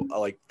 So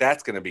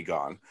that's going to be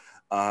gone.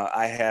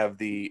 I have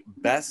the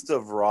Best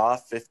of Raw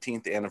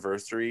 15th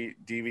Anniversary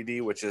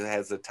DVD, which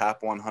has the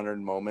top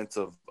 100 moments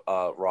of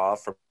Raw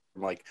from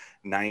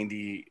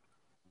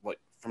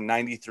from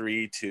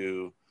 93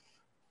 to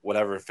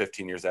whatever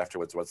 15 years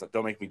afterwards was.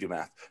 Don't make me do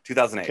math.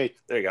 2008. Okay.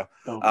 There you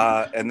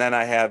go. And then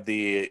I have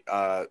the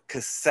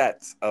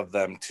cassettes of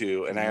them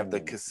too. And I have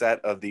the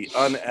cassette of the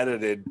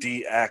unedited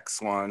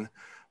DX one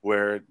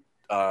where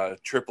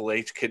Triple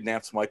H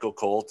kidnaps Michael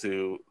Cole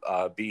to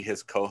be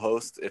his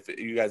co-host. If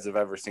you guys have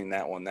ever seen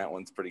that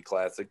one's pretty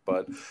classic.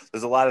 But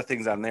there's a lot of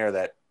things on there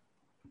that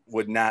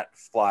would not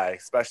fly,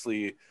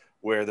 especially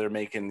where they're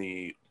making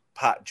the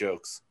pot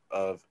jokes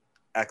of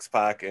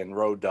X-Pac and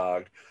Road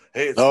Dogg.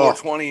 Hey, it's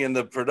 420 in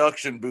the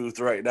production booth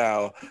right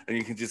now, and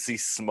you can just see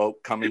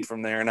smoke coming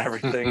from there and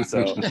everything.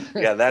 So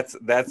yeah, that's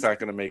not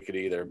going to make it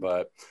either.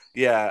 But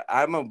yeah,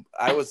 I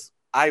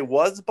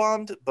was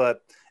bummed,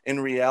 but in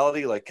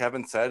reality, like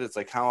Kevin said, it's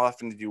like, how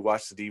often did you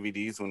watch the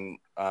DVDs when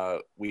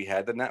we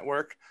had the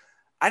network?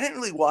 I didn't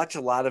really watch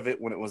a lot of it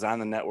when it was on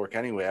the network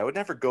anyway. I would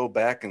never go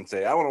back and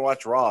say, I want to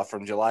watch Raw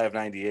from July of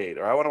 98,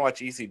 or I want to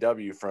watch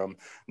ECW from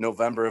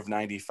November of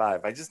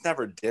 95. I just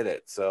never did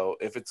it. So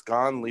if it's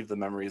gone, leave the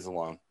memories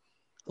alone.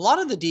 A lot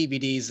of the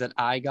DVDs that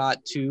I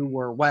got too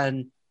were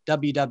when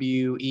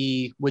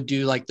WWE would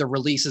do like the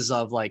releases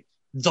of like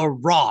The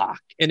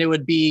Rock, and it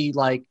would be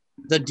like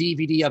the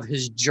DVD of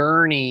his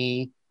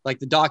journey like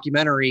the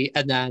documentary,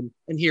 and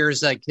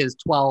here's like his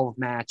 12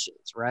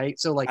 matches, right?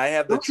 So like I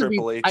have the those would be-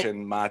 Triple H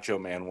and Macho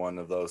Man one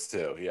of those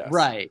too. Yes.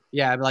 Right.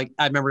 Yeah. Like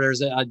I remember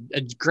there's a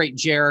great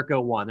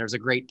Jericho one. There's a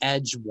great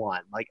Edge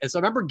one. Like, and so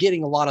I remember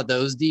getting a lot of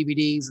those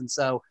DVDs. And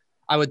so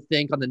I would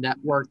think on the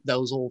network,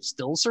 those will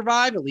still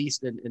survive, at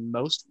least in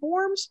most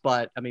forms.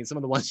 But I mean, some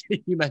of the ones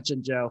you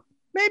mentioned, Joe,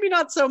 maybe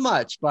not so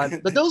much,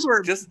 but those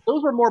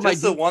were more my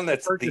the one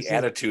that's purchases. the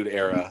Attitude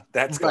Era.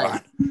 That's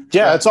Right. gone.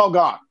 Yeah, it's all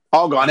gone.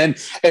 All gone. And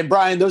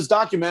Brian, those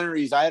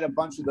documentaries, I had a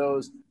bunch of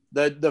those.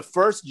 The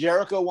first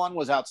Jericho one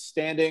was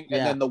outstanding.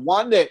 And then the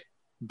one that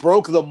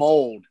broke the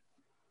mold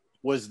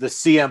was the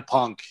CM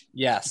Punk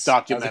documentary.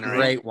 That was a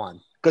great one.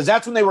 Because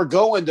that's when they were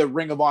going to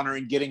Ring of Honor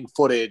and getting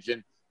footage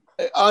and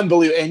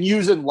unbelievable and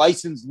using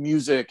licensed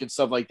music and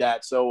stuff like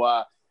that.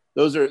 So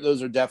those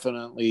are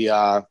definitely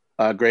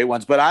great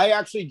ones. But I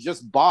actually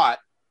just bought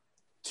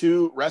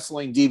 2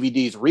 wrestling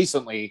DVDs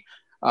recently.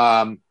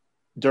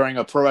 During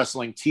a Pro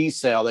Wrestling Tees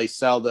sale, they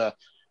sell the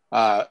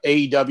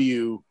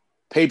AEW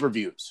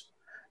pay-per-views.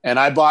 And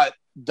I bought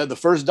the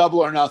first Double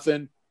or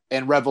Nothing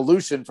and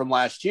Revolution from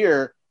last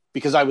year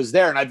because I was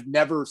there and I've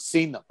never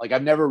seen them. Like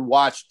I've never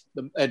watched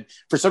them. And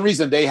for some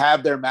reason they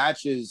have their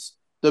matches.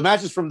 The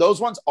matches from those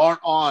ones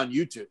aren't on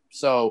YouTube.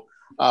 So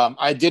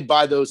I did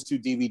buy those 2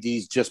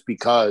 DVDs just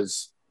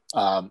because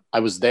I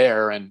was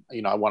there and,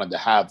 I wanted to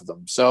have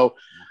them. So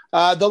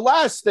the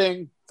last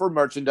thing for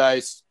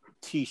merchandise,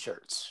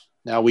 T-shirts.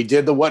 Now we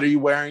did the "What are you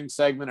wearing"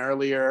 segment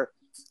earlier.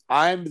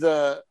 I'm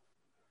the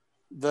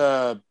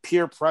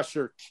peer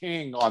pressure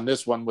king on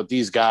this one with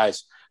these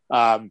guys.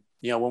 When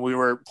we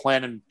were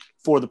planning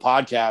for the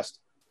podcast,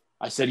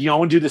 I said, I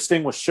want to do this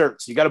thing with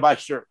shirts. You got to buy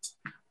shirts.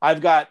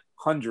 I've got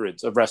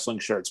hundreds of wrestling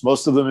shirts,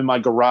 most of them in my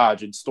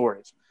garage in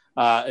storage.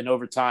 And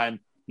over time,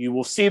 you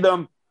will see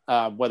them,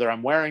 whether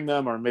I'm wearing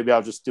them or maybe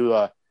I'll just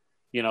do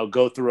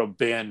go through a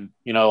bin,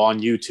 on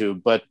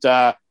YouTube.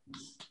 But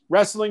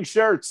wrestling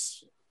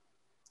shirts.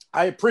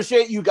 I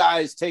appreciate you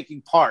guys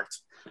taking part.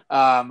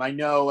 I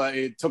know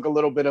it took a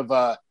little bit of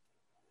I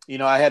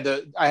had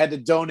to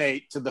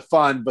donate to the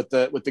fund, with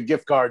the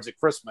gift cards at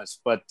Christmas.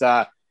 But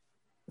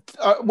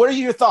what are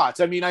your thoughts?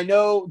 I mean, I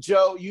know,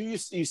 Joe, you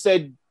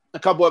said a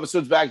couple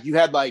episodes back you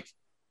had like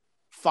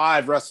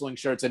 5 wrestling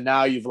shirts, and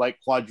now you've like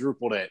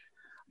quadrupled it.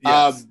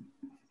 Yes.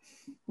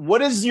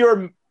 Do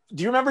you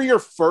remember your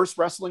first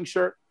wrestling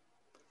shirt?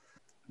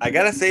 I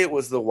gotta say it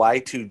was the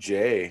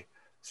Y2J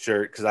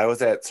shirt because I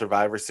was at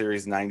Survivor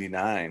Series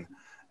 99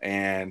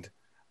 and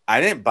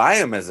I didn't buy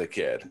them as a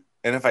kid.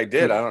 And if I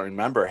did, I don't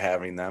remember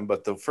having them.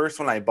 But the first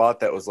one I bought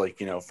that was like,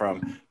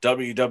 from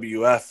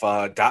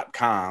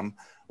WWF.com,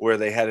 where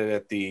they had it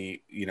at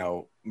the,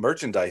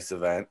 merchandise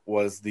event,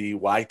 was the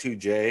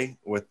Y2J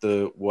with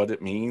the what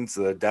it means,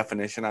 the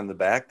definition on the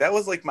back. That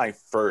was like my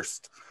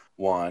first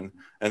one.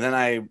 And then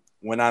I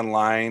went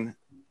online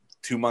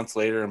 2 months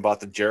later and bought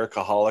the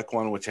Jerichoholic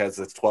one, which has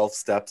the 12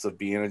 steps of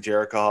being a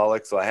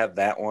Jerichoholic. So I have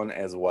that one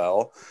as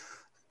well.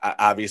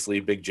 Obviously,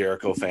 big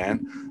Jericho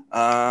fan.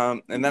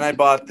 And then I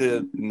bought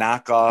the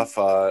knockoff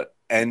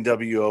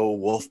NWO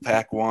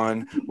Wolfpack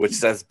one, which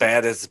says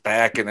 "Bad is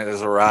back" and it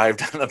has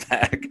arrived on the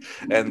back.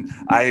 And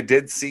I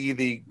did see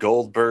the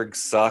Goldberg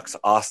sucks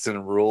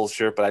Austin Rules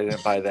shirt, but I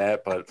didn't buy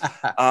that. But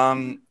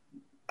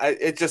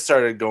it just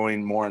started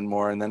going more and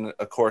more. And then,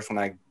 of course, when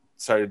I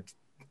started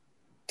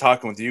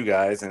talking with you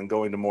guys and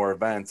going to more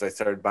events, I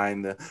started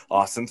buying the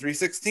Austin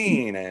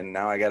 316, and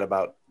now I got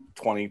about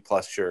 20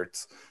 plus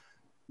shirts.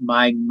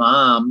 My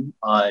mom,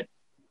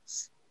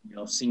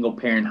 single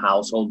parent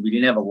household, we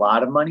didn't have a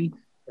lot of money,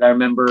 but I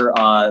remember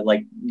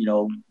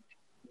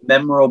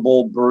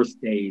memorable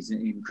birthdays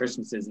and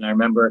Christmases. And I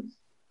remember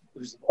it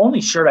was the only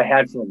shirt I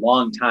had for a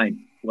long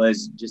time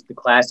was just the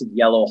classic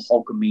yellow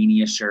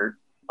Hulkamania shirt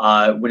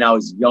when I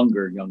was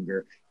younger.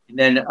 And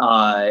then,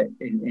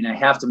 and I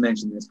have to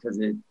mention this because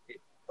it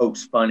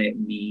pokes fun at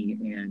me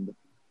and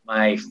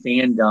my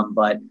fandom,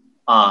 but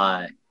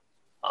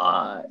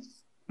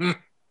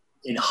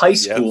in high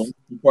school,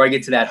 before I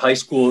get to that, high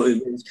school,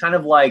 it was kind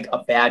of like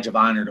a badge of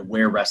honor to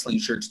wear wrestling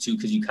shirts too,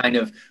 because you kind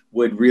of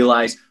would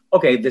realize,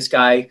 okay, this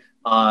guy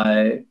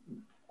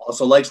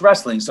also likes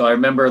wrestling. So I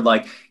remember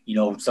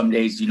some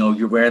days,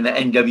 you're wearing the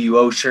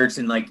NWO shirts,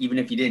 and even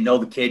if you didn't know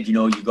the kid,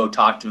 you go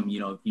talk to him,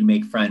 you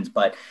make friends.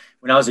 But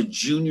when I was a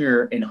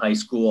junior in high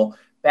school,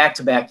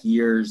 back-to-back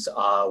years,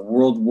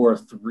 World War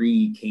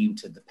III came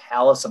to the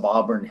Palace of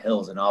Auburn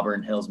Hills in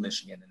Auburn Hills,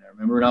 Michigan. And I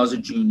remember when I was a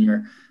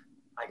junior,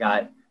 I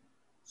got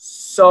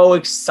so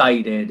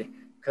excited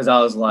because I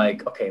was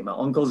like, okay, my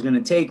uncle's going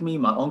to take me.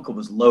 My uncle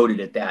was loaded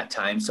at that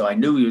time, so I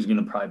knew he was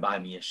going to probably buy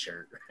me a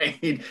shirt,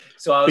 right?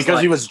 So I was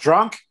because he was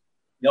drunk?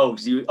 No,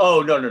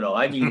 no.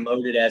 I mean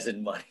loaded as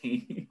in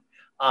money.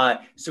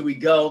 So we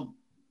go,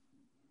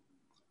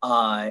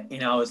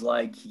 and I was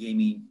like, he gave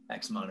me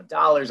X amount of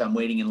dollars. I'm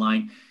waiting in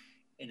line,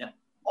 and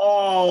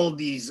all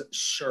these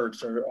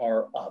shirts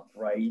are up,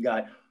 right? You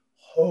got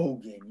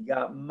Hogan, you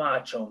got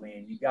Macho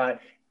Man, you got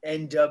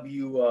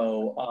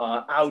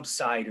NWO,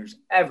 Outsiders,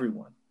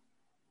 everyone.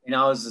 And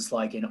I was just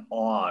like in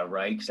awe,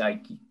 right? Because I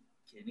get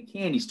in a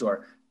candy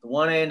store. The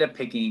one I end up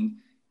picking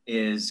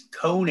is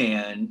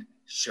Conan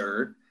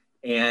shirt.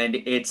 And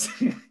it's,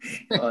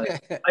 I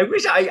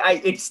wish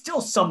it's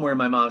still somewhere in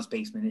my mom's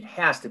basement. It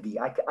has to be.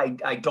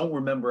 I don't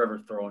remember ever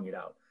throwing it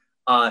out.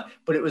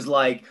 But it was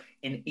like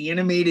an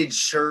animated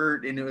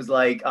shirt, and it was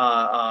like,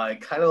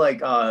 kind of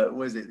like,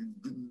 was it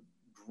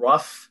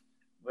Gruff?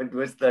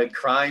 What's the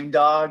crime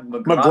dog?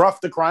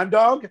 McGruff the crime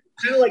dog?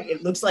 Kind of like,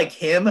 it looks like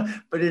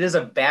him, but it is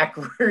a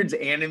backwards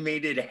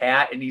animated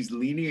hat, and he's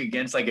leaning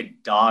against like a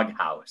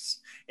doghouse.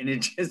 And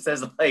it just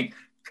says like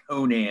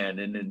Conan,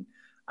 and then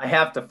I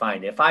have to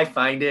find it. If I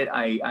find it,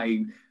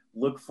 I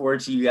look forward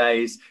to you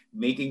guys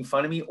making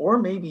fun of me, or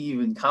maybe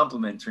even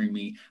complimenting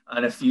me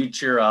on a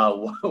future.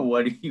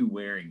 What are you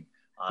wearing?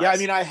 Yeah, I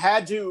mean, I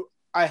had to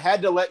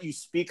let you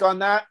speak on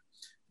that.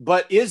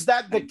 But is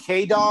that the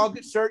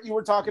K-Dog shirt you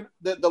were talking?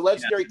 The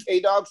legendary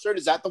K-Dog shirt?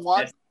 Is that the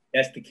one?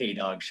 That's the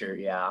K-Dog shirt.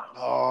 Yeah.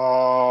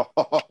 Oh,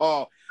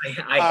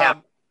 I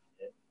have.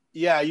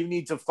 Yeah, you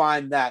need to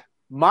find that.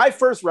 My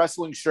first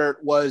wrestling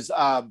shirt was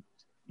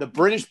the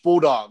British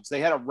Bulldogs. They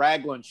had a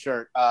Raglan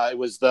shirt. It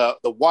was the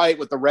white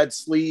with the red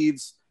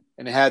sleeves,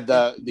 and it had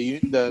the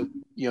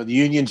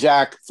Union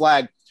Jack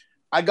flag.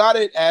 I got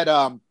it at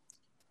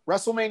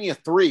WrestleMania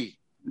 3.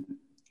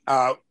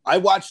 I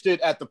watched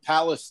it at the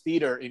Palace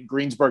Theater in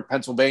Greensburg,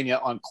 Pennsylvania,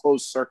 on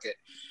closed circuit,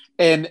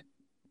 and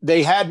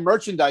they had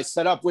merchandise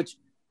set up. Which,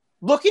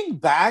 looking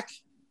back,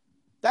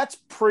 that's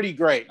pretty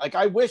great. Like,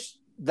 I wish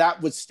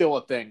that was still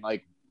a thing.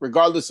 Like,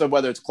 regardless of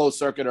whether it's closed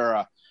circuit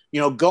or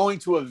going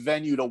to a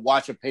venue to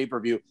watch a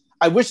pay-per-view.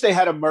 I wish they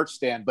had a merch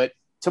stand, but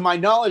to my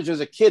knowledge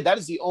as a kid, that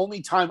is the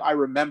only time I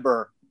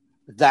remember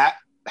that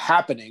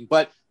happening.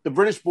 But the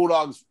British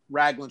Bulldogs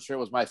Raglan shirt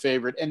was my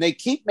favorite. And they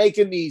keep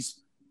making these,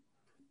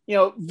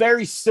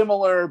 very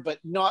similar, but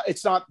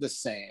it's not the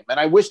same. And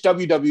I wish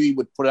WWE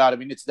would put it out. I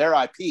mean, it's their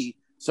IP.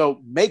 So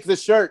make the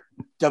shirt,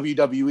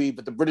 WWE,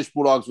 but the British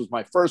Bulldogs was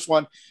my first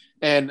one.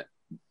 And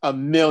a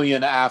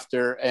million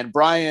after. And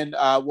Brian,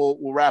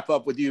 we'll wrap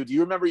up with you. Do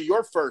you remember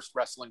your first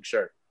wrestling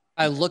shirt?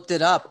 I looked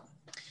it up.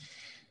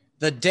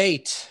 The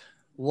date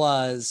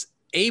was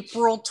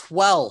April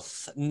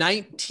 12th,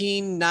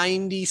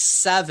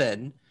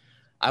 1997.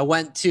 I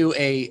went to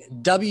a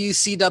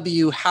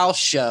WCW house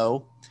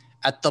show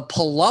at the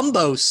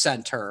Palumbo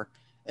Center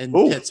in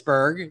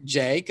Pittsburgh,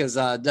 Jay, because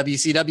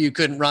WCW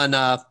couldn't run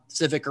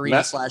Civic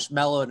Arena /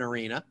 Mellon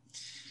Arena.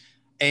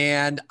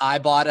 And I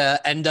bought a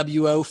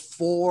NWO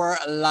For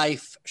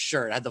Life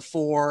shirt. I had the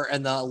 4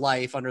 and the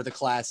life under the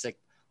classic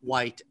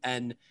white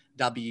NWO.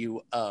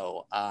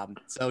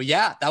 So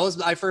yeah, that was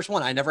my first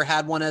one. I never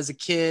had one as a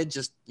kid.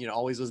 Just,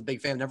 always was a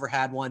big fan. Never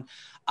had one.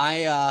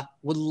 I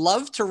would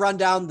love to run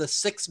down the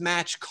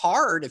 6-match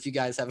card if you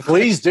guys have.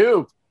 Please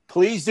do.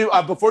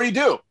 Before you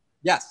do.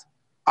 Yes.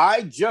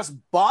 I just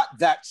bought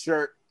that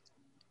shirt,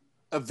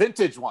 a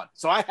vintage one.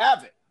 So I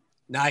have it.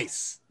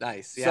 Nice.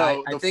 Yeah,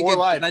 so I think it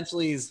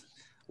eventually is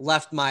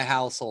left my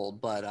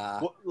household, but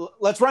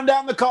let's run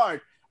down the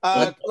card.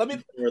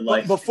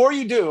 Before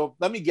you do,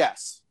 let me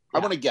guess. Yeah.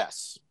 I want to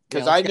guess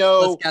because I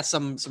know. Let's guess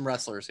some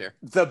wrestlers here.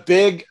 The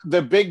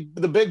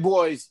big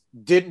boys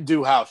didn't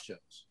do house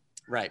shows,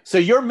 right? So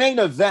your main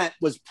event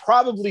was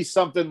probably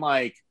something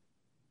like,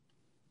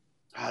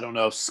 I don't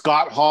know,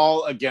 Scott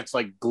Hall against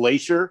like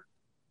Glacier.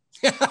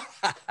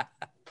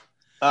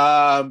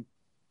 I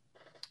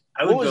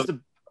would go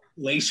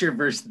Glacier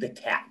versus the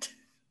Cat.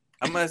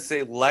 I'm going to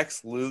say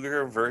Lex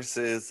Luger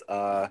versus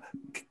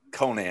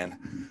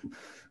Conan.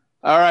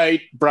 All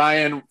right,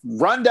 Brian,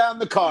 run down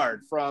the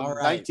card from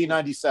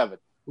 1997.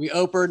 We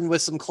opened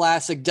with some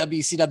classic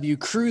WCW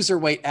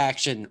cruiserweight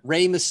action.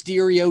 Rey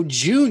Mysterio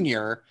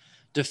Jr.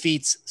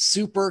 defeats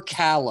Super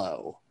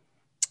Callow.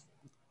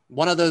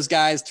 One of those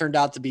guys turned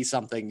out to be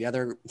something. The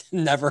other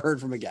never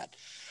heard from again.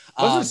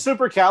 Wasn't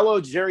Super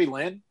Callow Jerry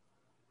Lynn?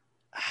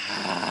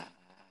 I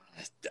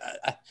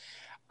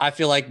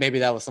feel like maybe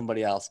that was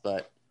somebody else,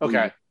 but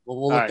okay.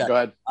 We'll look at go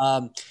ahead.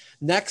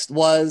 Next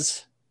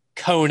was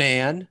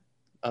Conan,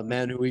 a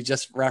man who we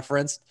just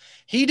referenced.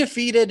 He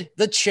defeated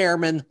the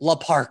chairman La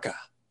Parka.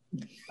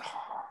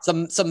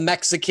 Some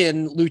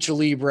Mexican lucha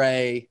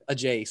libre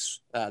Jace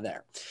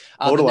there.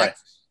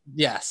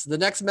 Yes, the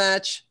next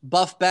match,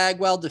 Buff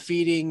Bagwell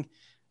defeating,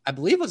 I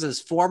believe it was his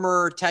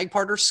former tag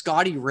partner,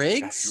 Scotty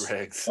Riggs.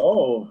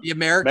 Oh, the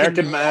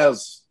American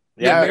males.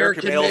 Yeah,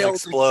 American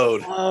males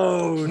explode.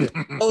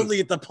 Only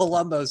at the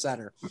Palumbo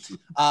Center.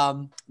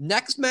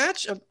 Next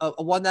match,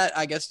 one that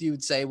I guess you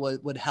would say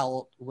would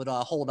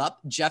hold up.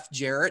 Jeff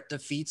Jarrett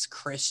defeats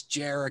Chris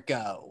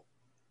Jericho.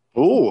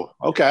 Ooh,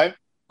 okay.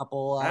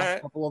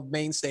 Couple of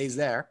mainstays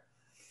there.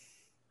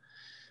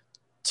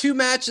 2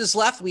 matches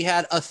left. We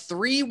had a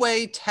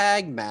 3-way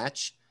tag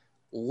match.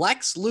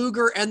 Lex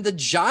Luger and the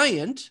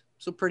Giant,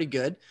 so pretty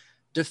good,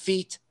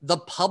 defeat the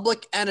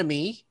Public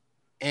Enemy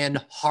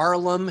and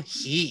Harlem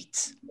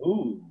Heat.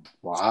 Ooh.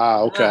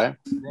 Wow, okay.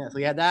 Yeah, so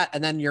we had that.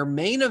 And then your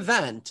main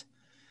event,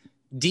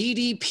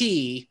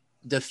 DDP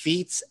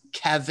defeats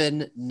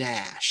Kevin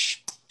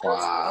Nash.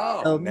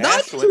 Wow. So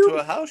Nash went to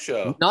a house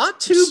show.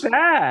 Not too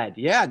bad.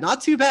 Yeah,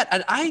 not too bad.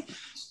 And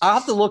I'll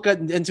have to look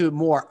into it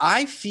more.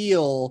 I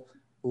feel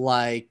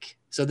like,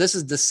 so this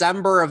is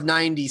December of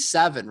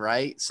 97,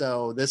 right?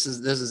 So this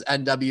is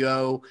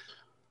NWO.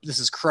 This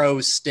is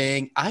Crow's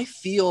Sting. I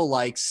feel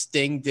like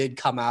Sting did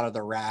come out of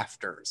the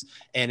rafters,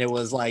 and it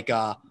was like,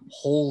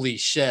 holy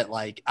shit.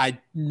 Like, I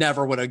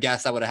never would have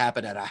guessed that would have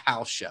happened at a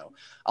house show.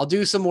 I'll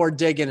do some more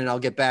digging and I'll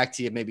get back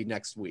to you maybe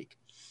next week.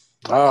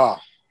 Oh,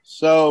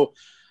 so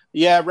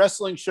yeah,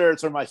 wrestling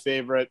shirts are my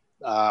favorite.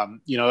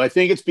 I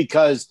think it's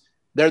because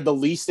they're the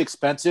least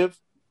expensive,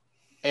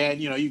 and,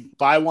 you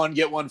buy one,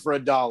 get one for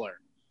 $1.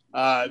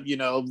 A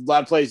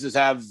lot of places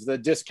have the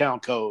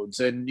discount codes,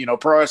 and,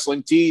 Pro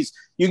Wrestling Tees,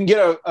 you can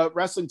get a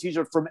wrestling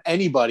t-shirt from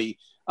anybody.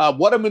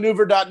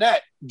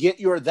 Whatamaneuver.net,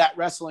 get your That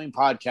Wrestling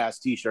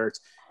Podcast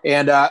t-shirts.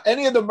 And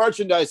any of the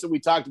merchandise that we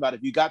talked about,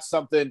 if you got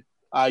something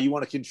you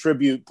want to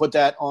contribute, put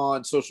that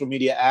on social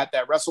media at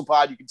That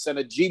WrestlePod. You can send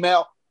a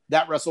Gmail,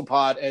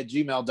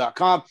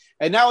 thatwrestlepod@gmail.com.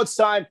 And now it's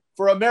time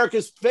for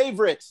America's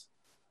favorite,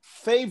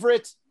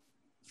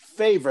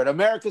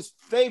 America's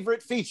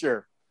favorite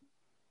feature,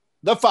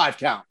 the 5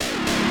 Count.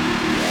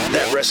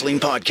 That Wrestling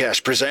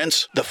Podcast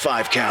presents the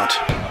 5 Count.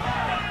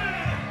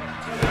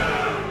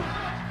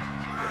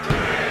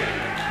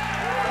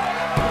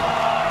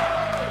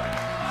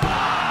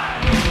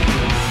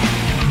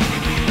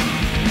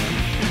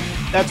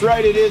 That's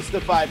right, it is the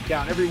 5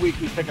 Count. Every week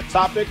we pick a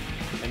topic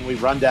and we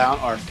run down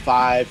our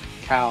 5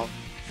 Count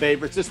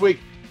favorites. This week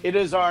it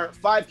is our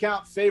 5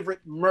 Count favorite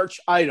merch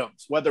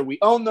items, whether we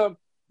own them,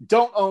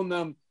 don't own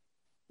them.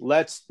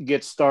 Let's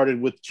get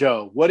started with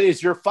Joe. What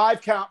is your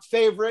 5 Count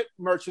favorite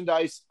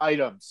merchandise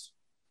items?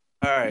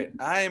 All right,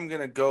 I am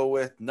going to go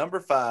with number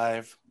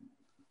 5,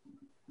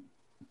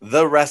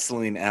 the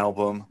wrestling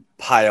album,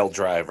 Pile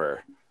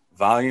Driver,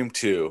 Volume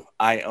 2.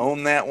 I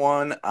own that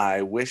one.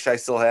 I wish I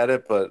still had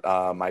it, but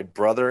my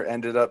brother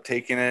ended up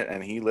taking it,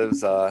 and he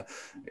lives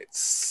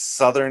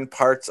southern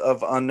parts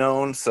of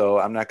Unknown, so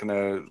I'm not going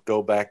to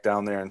go back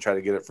down there and try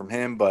to get it from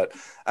him, but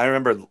I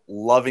remember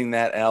loving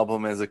that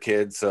album as a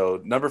kid.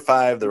 So number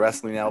 5, the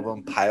wrestling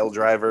album, Pile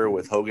Driver,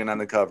 with Hogan on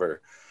the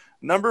cover.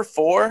 Number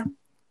 4,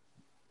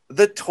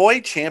 the toy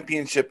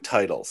championship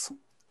titles.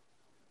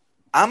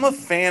 I'm a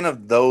fan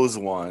of those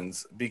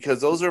ones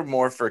because those are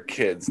more for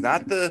kids,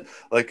 not the,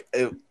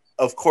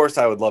 of course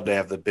I would love to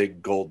have the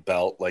big gold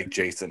belt like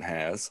Jason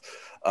has.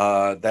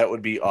 That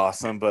would be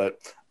awesome. But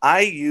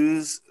I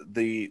use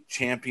the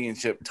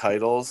championship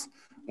titles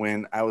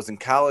when I was in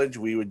college.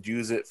 We would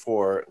use it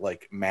for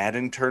like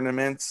Madden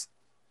tournaments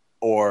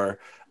or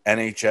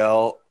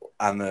NHL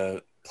on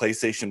the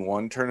PlayStation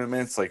 1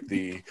 tournaments, like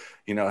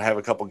have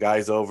a couple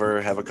guys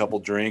over, have a couple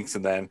drinks,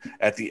 and then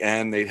at the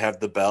end they'd have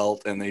the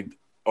belt and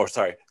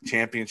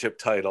championship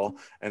title,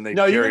 and they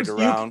carried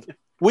around.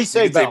 We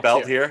say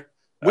belt here.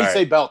 We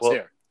say belts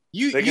here.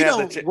 You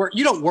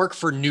don't work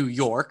for New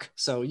York,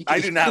 so I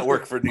do not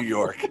work for New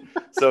York.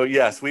 So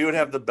yes, we would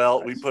have the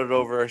belt. We put it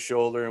over our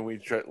shoulder, and we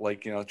try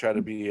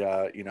to be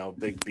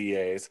big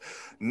BAs.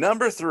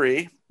 Number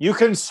 3. You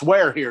can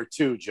swear here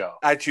too, Joe.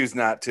 I choose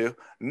not to.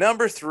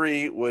 Number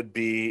 3 would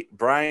be,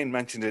 Brian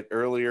mentioned it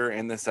earlier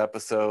in this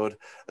episode,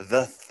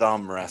 the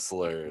Thumb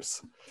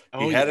Wrestlers.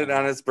 He had it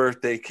on his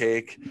birthday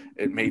cake.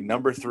 It made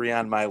number 3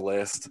 on my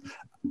list.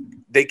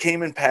 They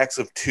came in packs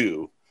of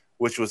 2,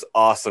 which was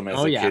awesome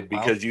as a kid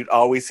because you'd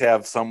always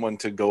have someone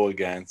to go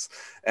against,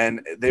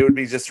 and they would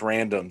be just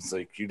randoms.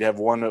 Like you'd have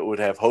one that would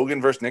have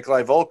Hogan versus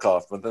Nikolai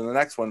Volkov, but then the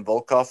next one,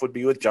 Volkov would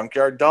be with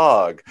Junkyard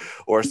Dog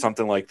or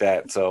something like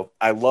that. So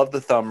I love the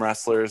Thumb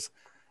Wrestlers.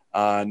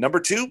 Number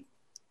 2,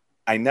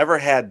 I never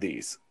had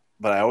these,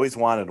 but I always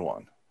wanted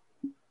one.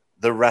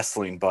 The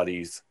Wrestling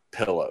Buddies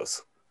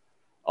pillows.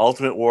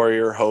 Ultimate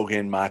Warrior,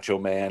 Hogan, Macho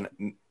Man,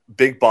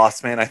 Big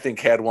Boss Man, I think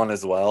had one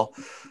as well.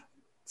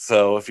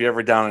 So if you're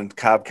ever down in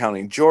Cobb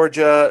County,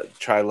 Georgia,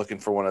 try looking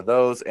for one of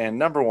those. And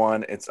number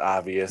 1, it's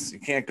obvious. You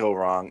can't go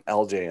wrong.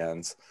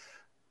 LJN's,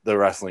 the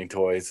wrestling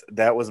toys.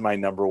 That was my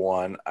number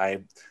 1.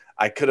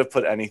 I could have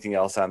put anything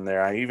else on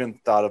there. I even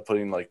thought of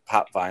putting like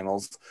pop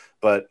vinyls,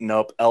 but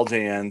nope.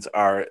 LJN's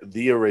are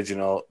the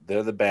original.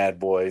 They're the bad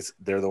boys.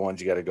 They're the ones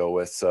you got to go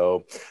with.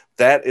 So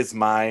that is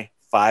my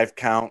 5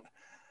 count.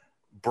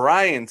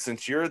 Brian,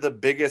 since you're the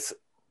biggest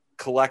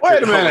collector.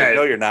 Wait a minute.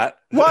 No, you're not.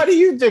 Why do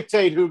you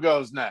dictate who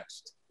goes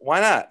next?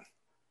 Why not?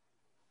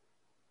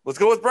 Let's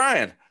go with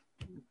Brian.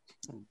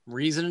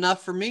 Reason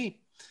enough for me.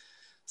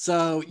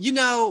 So,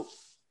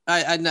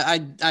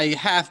 I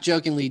half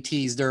jokingly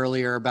teased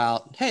earlier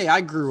about, hey, I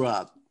grew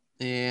up,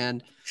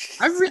 and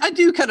I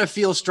do kind of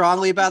feel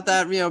strongly about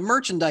that.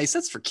 Merchandise,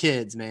 that's for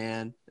kids,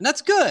 man, and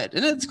that's good,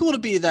 and it's cool to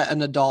be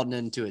an adult and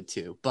into it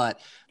too.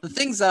 But the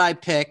things that I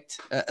picked,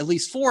 at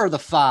least 4 of the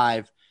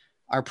 5,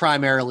 are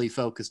primarily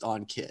focused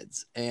on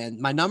kids. And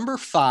my number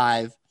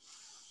 5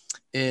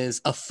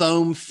 is a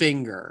foam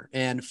finger,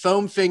 and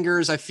foam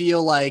fingers, I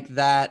feel like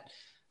that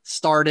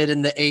started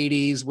in the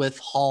 80s with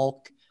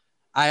Hulk.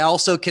 I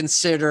also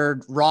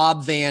considered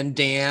Rob Van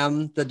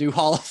Dam the new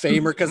Hall of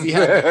Famer because he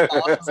had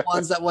the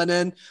ones that went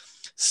in.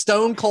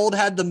 Stone Cold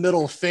had the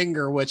middle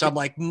finger, which I'm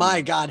like,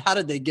 my God, how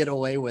did they get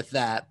away with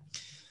that?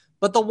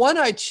 But the one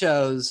I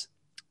chose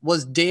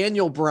was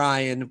Daniel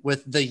Bryan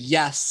with the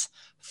Yes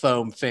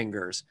foam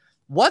fingers.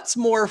 What's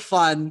more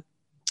fun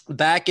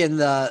back in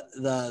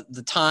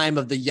the time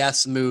of the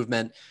Yes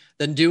movement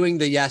than doing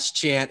the Yes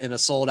chant in a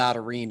sold out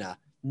arena?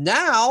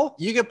 Now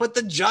you can put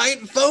the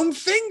giant foam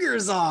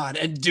fingers on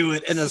and do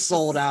it in a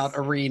sold out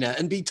arena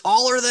and be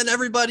taller than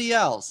everybody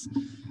else.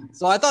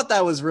 So I thought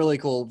that was really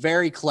cool.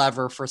 Very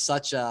clever for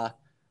such a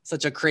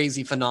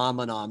crazy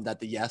phenomenon that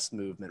the Yes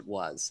movement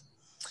was.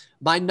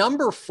 My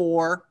number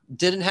 4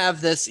 didn't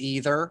have this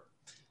either,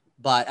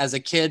 but as a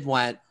kid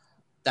went,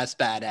 that's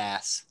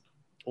badass.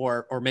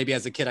 Or maybe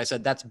as a kid I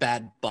said, that's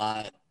bad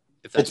butt.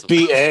 If that's It's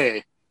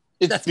BA.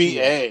 It's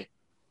BA.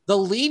 The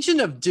Legion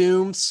of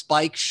Doom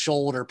spike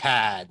shoulder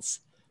pads.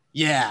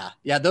 Yeah,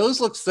 those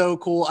look so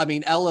cool. I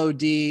mean,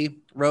 LOD,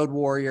 Road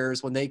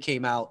Warriors, when they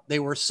came out, they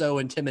were so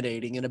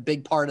intimidating. And a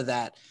big part of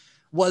that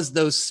was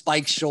those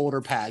spike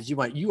shoulder pads.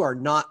 You are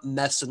not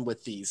messing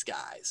with these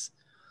guys.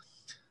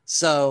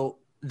 So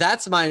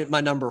that's my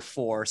number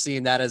 4.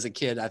 Seeing that as a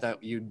kid, I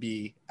thought you'd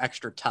be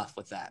extra tough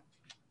with that.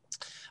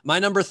 My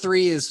number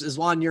 3 is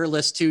on your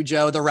list too,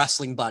 Joe, the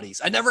wrestling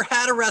buddies. I never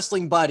had a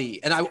wrestling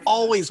buddy, and I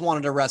always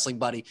wanted a wrestling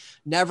buddy.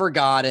 Never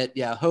got it.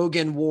 Yeah,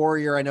 Hogan,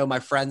 Warrior, I know my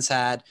friends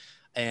had.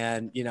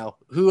 And,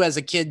 who as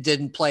a kid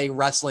didn't play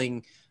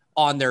wrestling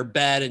on their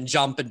bed and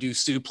jump and do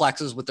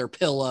suplexes with their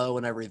pillow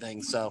and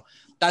everything. So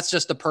that's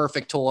just the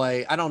perfect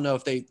toy. I don't know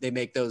if they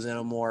make those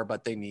anymore,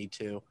 but they need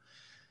to.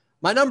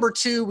 My number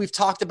 2, we've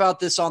talked about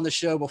this on the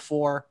show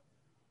before.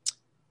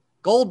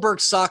 Goldberg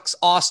sucks,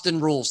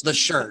 Austin rules, the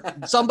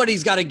shirt.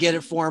 Somebody's got to get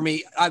it for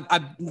me.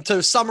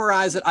 To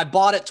summarize it, I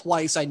bought it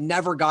twice. I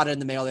never got it in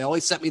the mail. They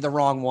always sent me the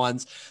wrong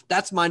ones.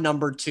 That's my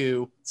number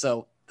 2.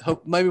 So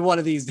hope maybe one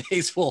of these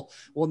days we'll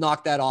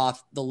knock that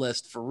off the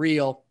list for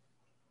real.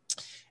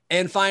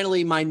 And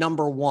finally, my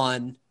number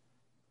 1,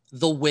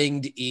 the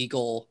Winged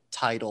Eagle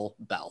title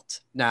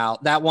belt. Now,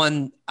 that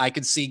one I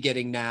could see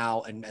getting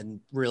now and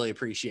really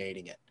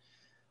appreciating it.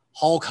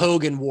 Hulk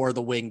Hogan wore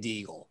the Winged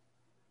Eagle.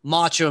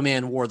 Macho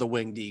Man wore the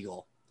Winged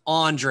Eagle.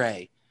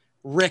 Andre,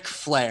 Ric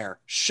Flair,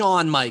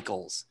 Shawn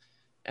Michaels,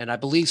 and I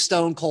believe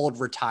Stone Cold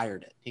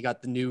retired it. He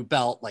got the new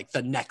belt like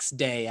the next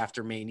day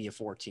after Mania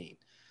 14.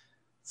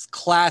 It's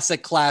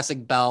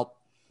classic belt.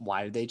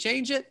 Why did they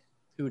change it?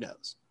 Who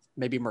knows?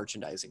 Maybe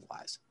merchandising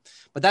wise.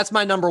 But that's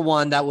my number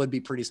 1. That would be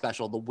pretty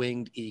special, the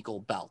Winged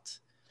Eagle belt.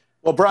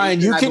 Well, Brian,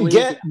 you can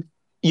get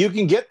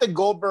the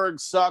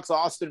Goldberg sucks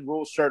Austin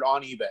rules shirt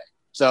on eBay.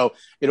 So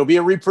it'll be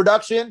a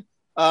reproduction,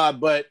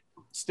 but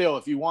still,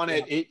 if you want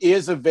it, it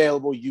is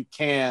available. You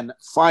can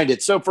find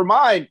it. So for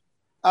mine,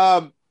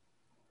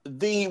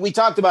 we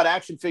talked about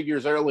action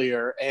figures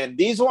earlier, and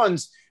these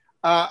ones,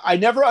 I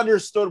never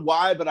understood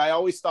why, but I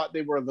always thought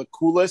they were the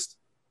coolest.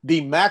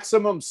 The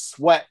Maximum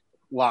Sweat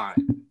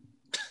line.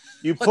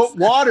 You put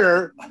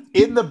water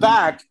in the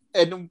back,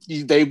 and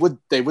they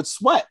would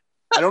sweat.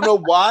 I don't know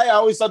why. I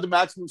always thought the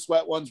Maximum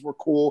Sweat ones were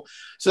cool.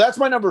 So that's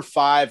my number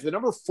 5. The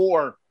number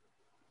 4,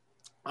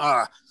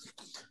 the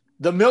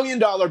 $1 Million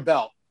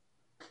Belt.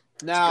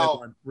 Now,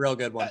 good real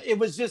good one. It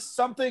was just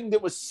something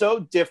that was so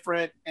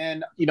different,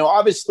 and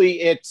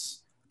obviously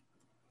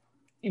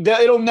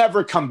it'll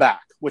never come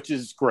back, which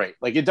is great.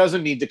 Like, it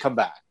doesn't need to come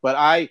back, but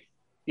I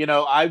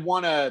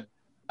want to.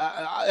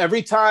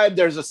 Every time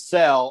there's a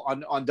sale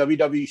on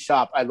WWE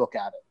Shop, I look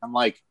at it. I'm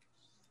like,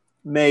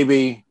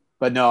 maybe,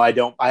 but no, I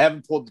don't. I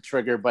haven't pulled the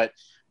trigger, but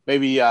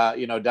maybe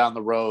down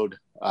the road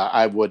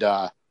I would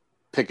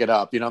pick it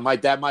up.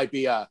 That might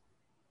be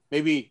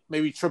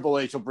maybe Triple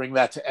H will bring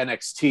that to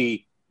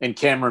NXT. And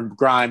Cameron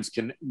Grimes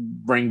can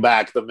bring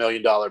back the $1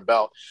 Million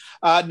Belt.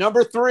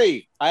 Number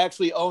 3, I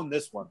actually own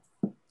this one.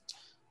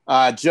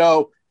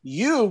 Joe,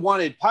 you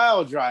wanted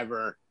Pile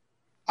Driver.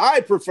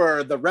 I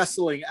prefer the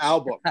wrestling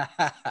album.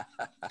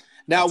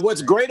 Now,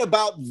 what's great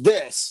about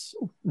this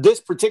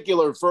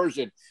particular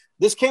version,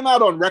 this came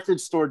out on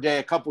Record Store Day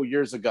a couple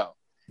years ago,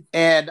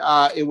 and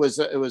it was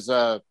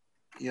a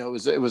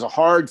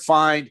hard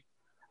find.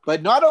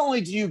 But not only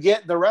do you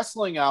get the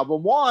wrestling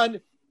album, 1.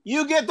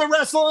 You get the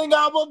wrestling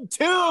album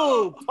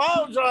 2,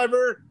 Pile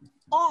Driver,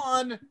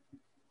 on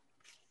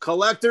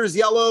collector's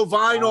yellow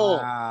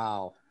vinyl.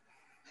 Wow.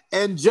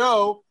 And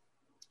Joe,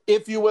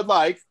 if you would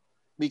like,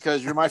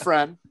 because you're my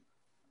friend,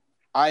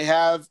 I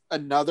have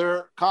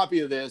another copy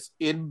of this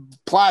in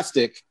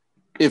plastic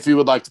if you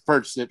would like to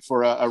purchase it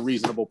for a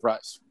reasonable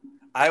price.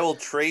 I will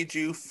trade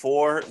you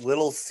 4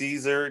 Little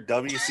Caesar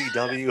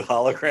WCW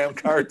hologram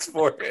cards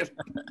for it.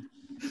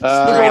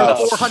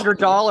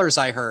 $400,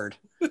 I heard.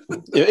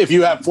 If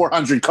you have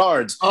 400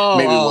 cards,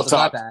 maybe we'll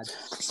talk. Bad.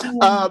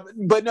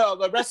 But no,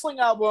 the wrestling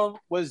album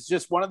was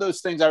just one of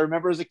those things I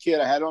remember as a kid.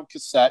 I had it on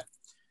cassette.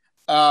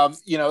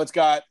 It's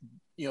got,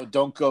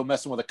 Don't Go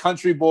Messing with a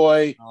Country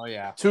Boy. Oh,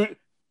 yeah.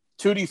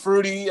 Tutti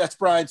Frutti. That's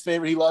Brian's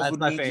favorite. He loves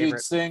when Mean Gene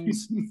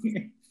sings.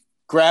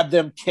 Grab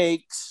Them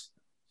Cakes.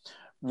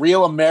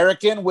 Real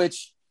American,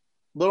 which,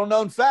 little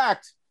known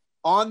fact,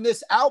 on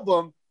this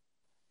album,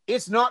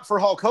 it's not for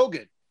Hulk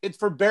Hogan. It's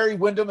for Barry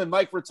Windham and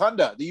Mike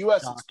Rotunda, the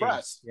U.S.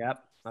 Express.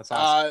 Yep. That's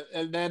awesome.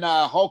 And then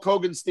Hulk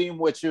Hogan's theme,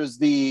 which is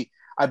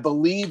I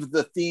believe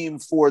the theme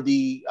for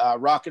the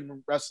rock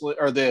and wrestling,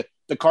 or the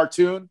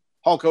cartoon,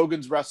 Hulk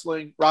Hogan's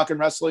rock and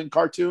wrestling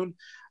cartoon.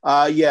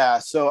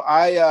 So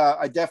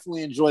I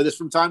definitely enjoy this.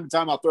 From time to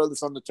time, I'll throw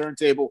this on the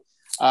turntable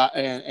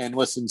and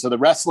listen. So the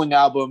wrestling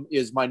album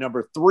is my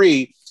number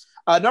 3.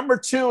 Number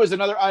 2 is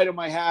another item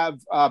I have,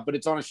 but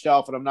it's on a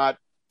shelf, and I'm not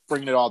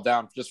bringing it all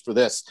down just for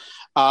this.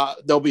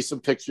 There'll be some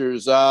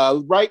pictures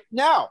right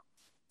now.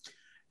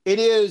 It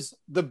is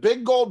the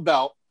big gold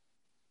belt.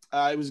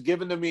 It was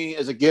given to me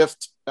as a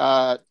gift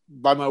by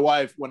my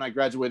wife when I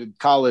graduated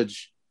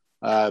college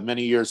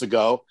many years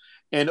ago.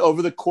 And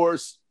over the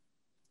course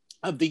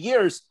of the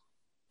years,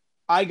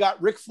 I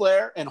got Ric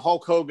Flair and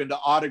Hulk Hogan to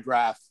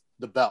autograph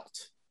the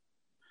belt.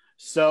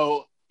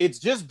 So it's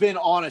just been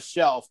on a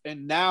shelf.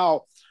 And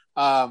now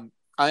I'm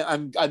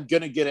going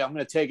to get it. I'm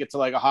going to take it to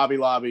like a Hobby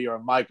Lobby or a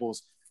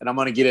Michael's, and I'm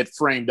going to get it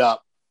framed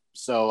up.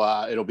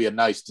 So it'll be a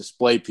nice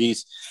display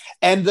piece.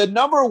 And the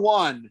number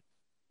 1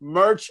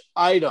 merch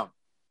item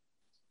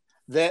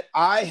that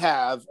I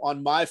have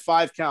on my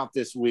 5 count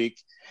this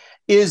week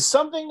is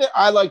something that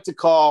I like to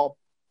call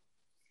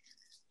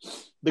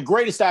the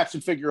greatest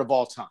action figure of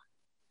all time.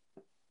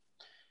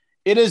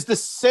 It is the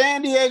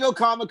San Diego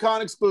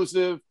Comic-Con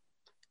exclusive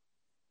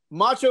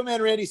Macho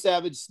Man Randy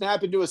Savage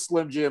snap into a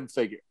Slim Jim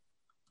figure.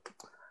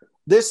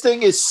 This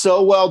thing is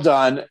so well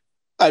done.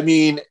 I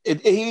mean,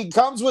 he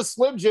comes with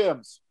Slim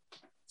Jims.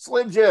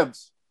 Slim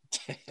Jims.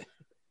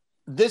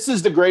 This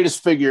is the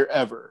greatest figure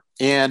ever.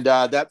 And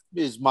that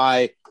is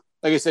like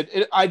I said,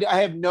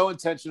 I have no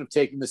intention of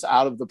taking this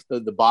out of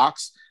the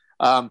box.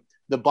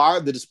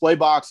 The display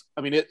box,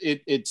 I mean,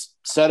 it's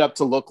set up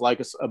to look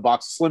like a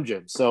box of Slim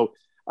Jims. So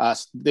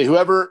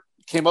whoever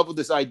came up with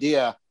this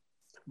idea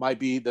might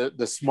be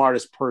the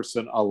smartest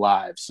person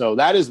alive. So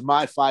that is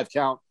my 5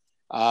 count.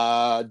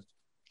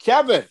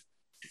 Kevin,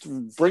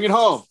 bring it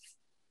home.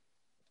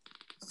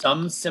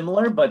 Some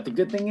similar, but the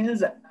good thing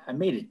is I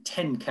made a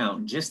 10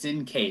 count just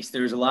in case.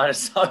 There's a lot of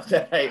stuff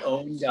that I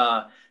owned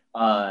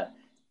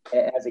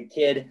as a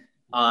kid.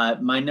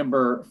 My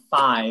number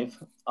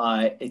 5,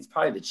 it's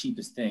probably the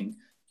cheapest thing.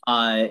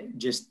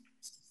 Just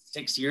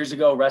 6 years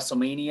ago,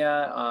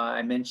 WrestleMania,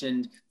 I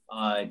mentioned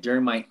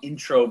during my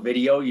intro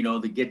video,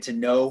 the get to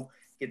know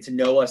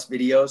us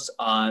videos,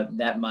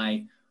 that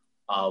my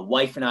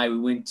wife and I, we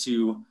went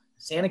to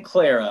Santa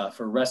Clara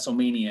for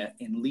WrestleMania,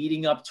 and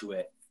leading up to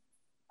it,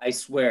 I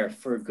swear,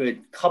 for a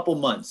good couple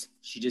months,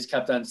 she just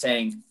kept on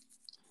saying,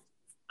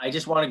 I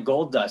just want a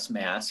Goldust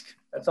mask.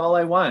 That's all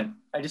I want.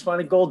 I just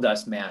want a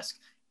Goldust mask.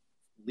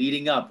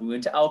 Leading up, we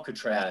went to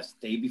Alcatraz,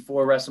 day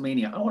before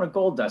WrestleMania. I want a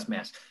Goldust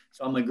mask.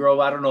 So I'm like,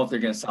 girl, I don't know if they're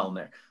going to sell them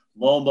there.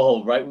 Lo and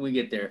behold, right when we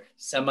get there,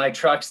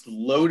 semi-trucks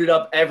loaded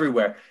up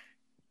everywhere.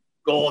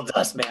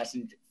 Goldust mask.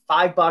 And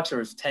 $5 or it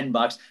was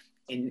 $10.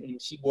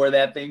 And she wore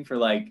that thing for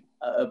like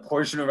a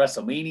portion of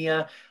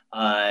WrestleMania.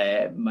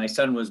 My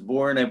son was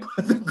born. I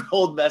put the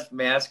Goldust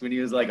mask when he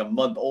was like a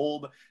month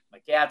old. My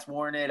cat's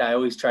worn it. I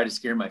always try to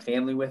scare my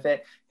family with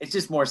it. It's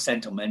just more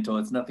sentimental.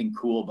 It's nothing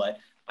cool, but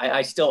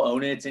I still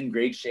own it. It's in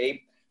great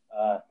shape.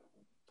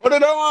 Put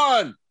it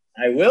on.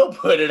 I will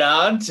put it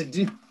on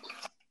to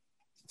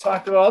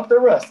talk about the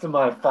rest of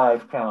my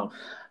 5 count.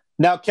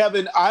 Now,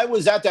 Kevin, I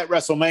was at that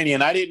WrestleMania,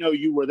 and I didn't know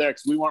you were there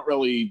because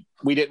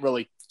we didn't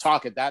really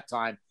talk at that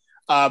time.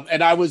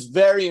 And I was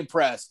very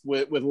impressed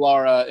with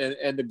Laura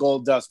and the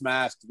Goldust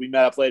mask. We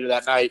met up later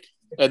that night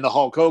in the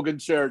Hulk Hogan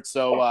shirt.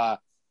 So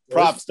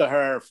props to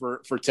her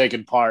for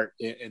taking part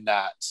in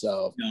that.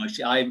 So no,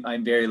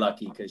 I'm very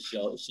lucky because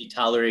she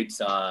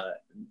tolerates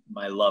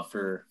my love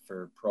for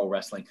pro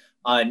wrestling.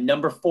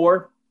 Number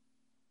 4,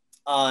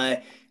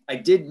 I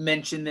did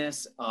mention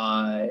this,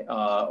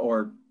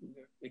 or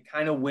it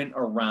kind of went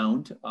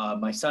around.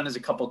 My son has a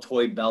couple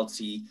toy belts.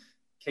 He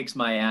kicks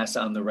my ass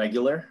on the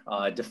regular,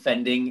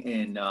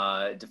 defending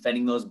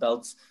those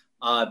belts.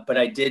 But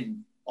I did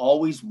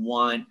always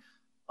want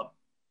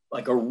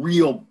a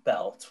real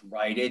belt,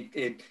 right?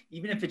 It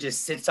even if it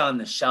just sits on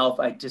the shelf,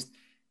 I just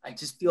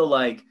feel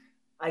like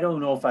I don't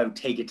know if I would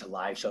take it to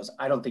live shows.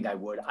 I don't think I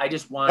would. I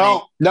just want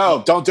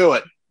No, don't do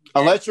it.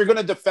 Unless you're going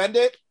to defend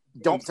it,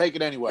 don't take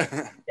it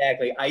anywhere.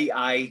 Exactly.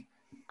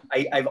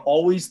 I've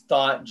always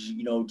thought,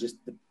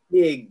 just the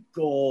big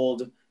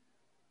gold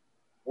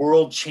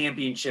World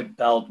Championship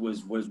belt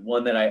was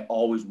one that I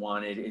always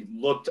wanted. It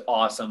looked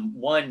awesome.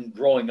 One,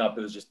 growing up,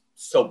 it was just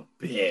so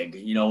big,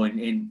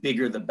 and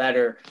bigger the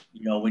better,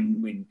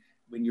 when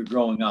you're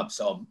growing up.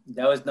 So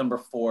that was number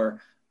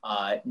 4.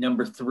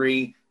 Number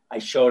 3, I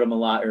showed him a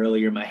lot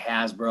earlier, my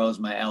Hasbros,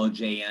 my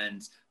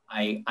LJNs.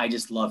 I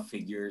just love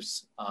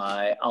figures.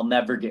 I'll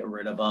never get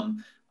rid of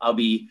them. I'll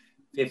be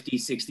 50,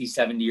 60,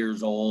 70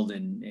 years old,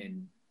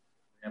 and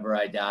whenever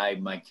I die,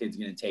 my kid's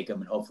going to take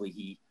them, and hopefully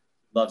he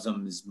loves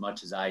them as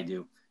much as I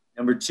do.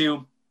 Number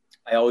 2,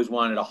 I always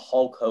wanted a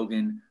Hulk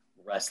Hogan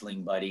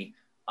wrestling buddy.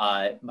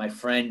 My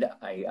friend,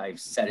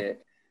 I've said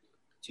it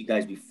to you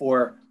guys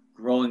before,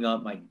 growing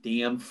up, my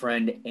damn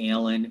friend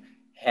Alan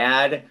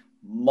had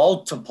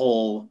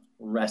multiple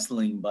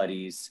wrestling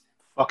buddies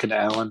Fucking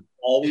Alan.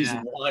 Always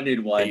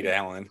wanted one. Hate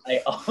Alan. I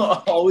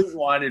always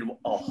wanted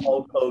a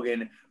Hulk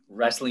Hogan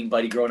wrestling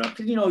buddy growing up.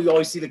 Because, you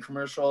always see the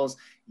commercials,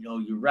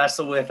 you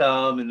wrestle with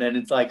him, and then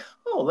it's like,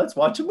 oh, let's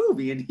watch a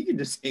movie. And he can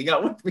just hang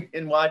out with me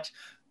and watch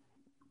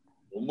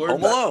Home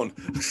Alone.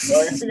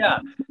 Yeah.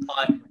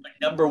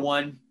 Number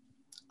one,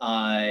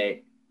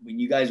 when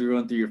you guys were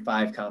going through your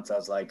 5 counts, I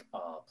was like,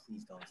 oh,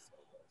 please don't say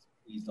this.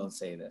 Please don't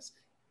say this.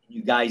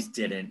 You guys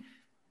didn't.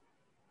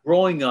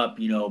 Growing up,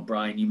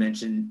 Brian, you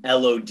mentioned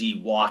LOD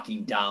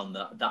walking down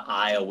the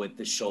aisle with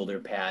the shoulder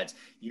pads.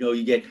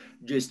 You get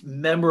just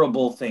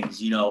memorable things,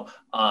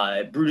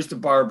 Brutus the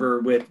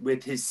Barber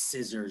with his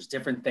scissors,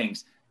 different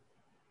things.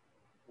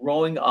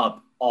 Growing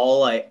up,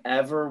 all I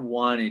ever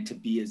wanted to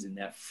be is in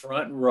that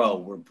front row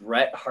where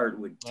Bret Hart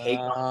would take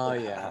off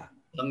the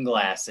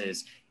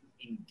sunglasses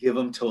and give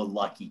them to a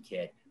lucky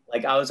kid.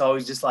 Like, I was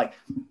always just like,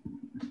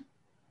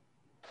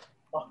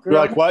 you're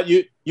like, what?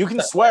 You can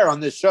swear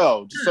on this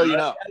show, just so you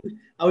know.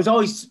 I was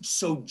always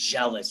so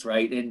jealous,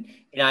 right? And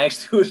I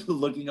actually was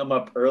looking them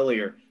up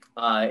earlier.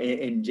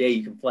 And Jay,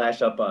 you can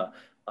flash up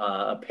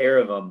a pair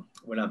of them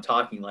when I'm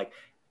talking. Like,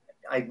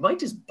 I might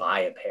just buy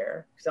a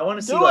pair because I want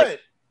to see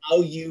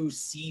how you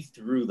see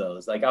through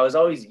those. Like, I was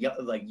always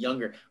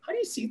younger. How do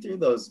you see through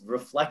those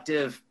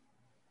reflective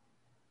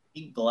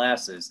pink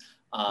glasses?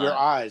 Your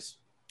eyes.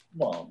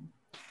 Well,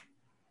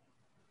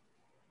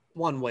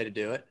 one way to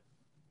do it.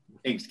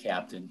 Thanks,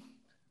 Captain.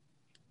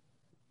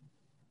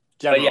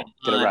 General,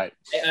 get it right.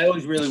 I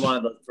always really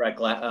wanted those Bret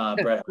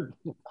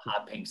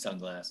hot pink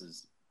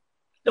sunglasses.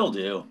 Still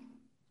do.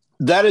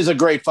 That is a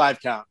great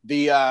 5 count.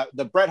 The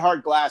Bret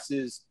Hart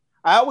glasses.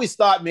 I always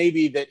thought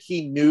maybe that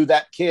he knew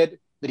that kid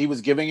that he was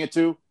giving it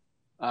to,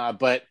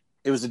 but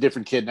it was a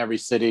different kid in every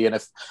city. And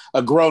if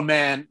a grown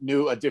man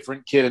knew a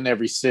different kid in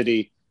every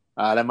city,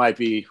 that might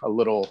be a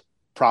little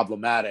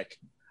problematic.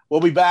 We'll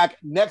be back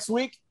next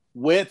week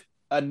with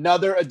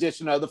another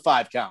edition of the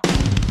 5 count.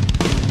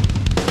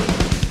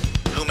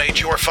 Who made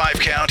your 5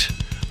 count?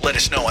 Let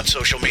us know on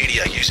social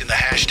media using the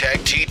hashtag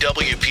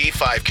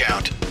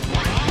TWP5count.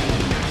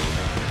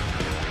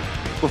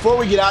 Before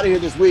we get out of here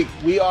this week,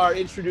 we are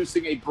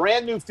introducing a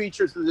brand new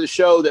feature to the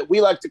show that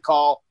we like to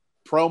call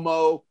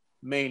Promo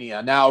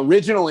Mania. Now,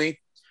 originally,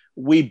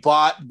 we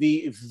bought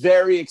the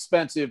very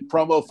expensive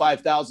Promo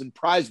 5000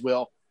 prize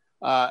wheel.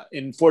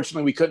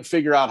 Unfortunately, we couldn't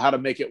figure out how to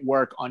make it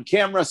work on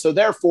camera. So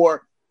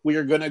therefore, we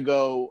are going to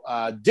go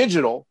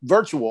digital,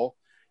 virtual.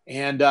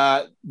 And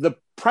the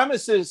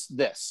premise is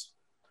this.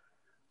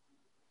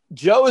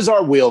 Joe is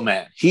our wheel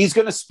man. He's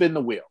going to spin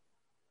the wheel.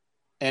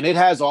 And it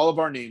has all of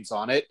our names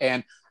on it.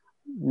 And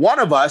one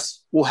of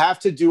us will have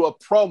to do a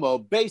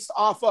promo based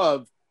off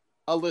of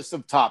a list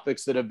of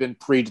topics that have been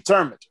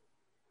predetermined.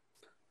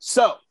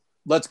 So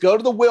let's go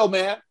to the wheel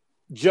man.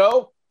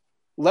 Joe,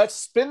 let's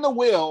spin the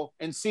wheel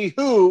and see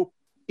who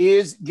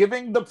is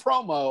giving the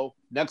promo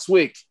next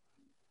week.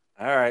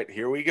 All right,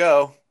 here we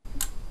go.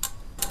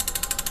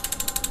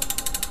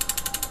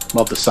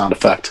 Love the sound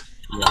effect.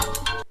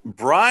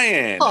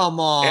 Brian.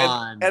 Come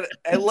on.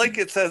 And like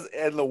it says,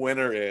 and the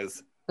winner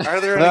is. Are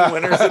there any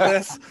winners in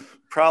this?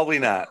 Probably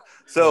not.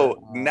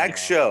 So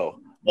next show,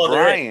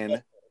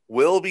 Brian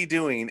will be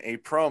doing a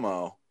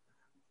promo,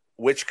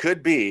 which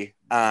could be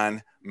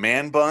on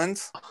man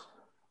buns,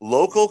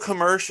 local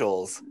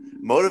commercials,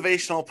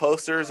 motivational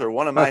posters, or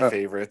one of my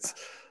favorites,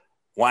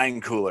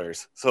 wine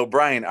coolers. So,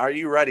 Brian, are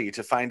you ready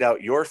to find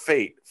out your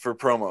fate for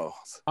promos?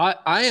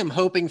 I am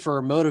hoping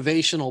for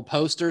motivational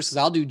posters because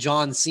I'll do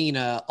John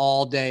Cena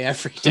all day,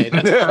 every day.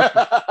 That's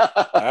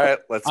perfect. All right,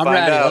 let's I'm find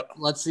ready. out.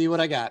 Let's see what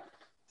I got.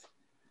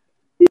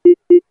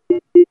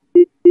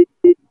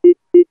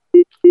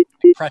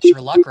 Press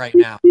your luck right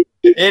now.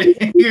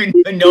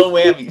 No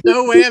whammies.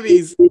 No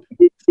whammies.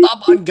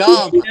 Stop on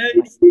gum.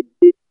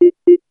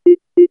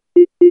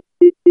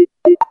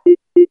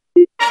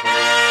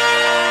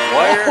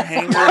 Wire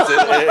hangers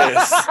it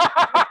is.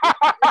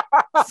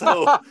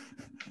 So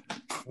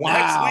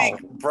next week,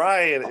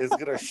 Brian is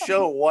going to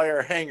show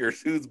wire hangers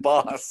who's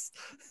boss.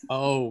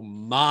 Oh,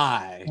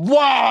 my.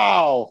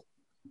 Wow.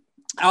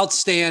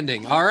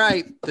 Outstanding. All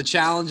right. The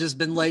challenge has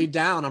been laid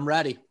down. I'm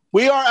ready.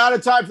 We are out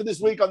of time for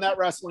this week on That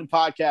Wrestling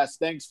Podcast.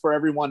 Thanks for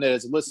everyone that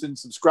has listened,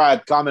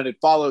 subscribed, commented,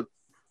 followed,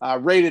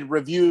 rated,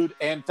 reviewed,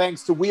 and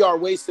thanks to We Are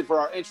Wasted for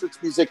our entrance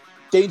music,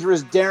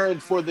 Dangerous Darren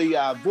for the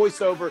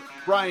voiceover,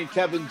 Brian,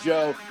 Kevin,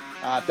 Joe.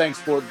 Thanks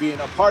for being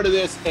a part of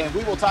this, and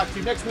we will talk to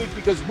you next week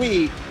because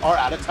we are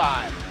out of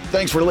time.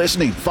 Thanks for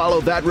listening.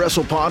 Follow That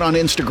WrestlePod on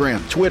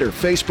Instagram, Twitter,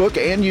 Facebook,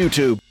 and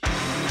YouTube.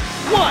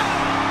 1,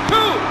 2,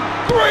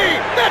 3,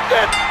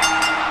 that's it!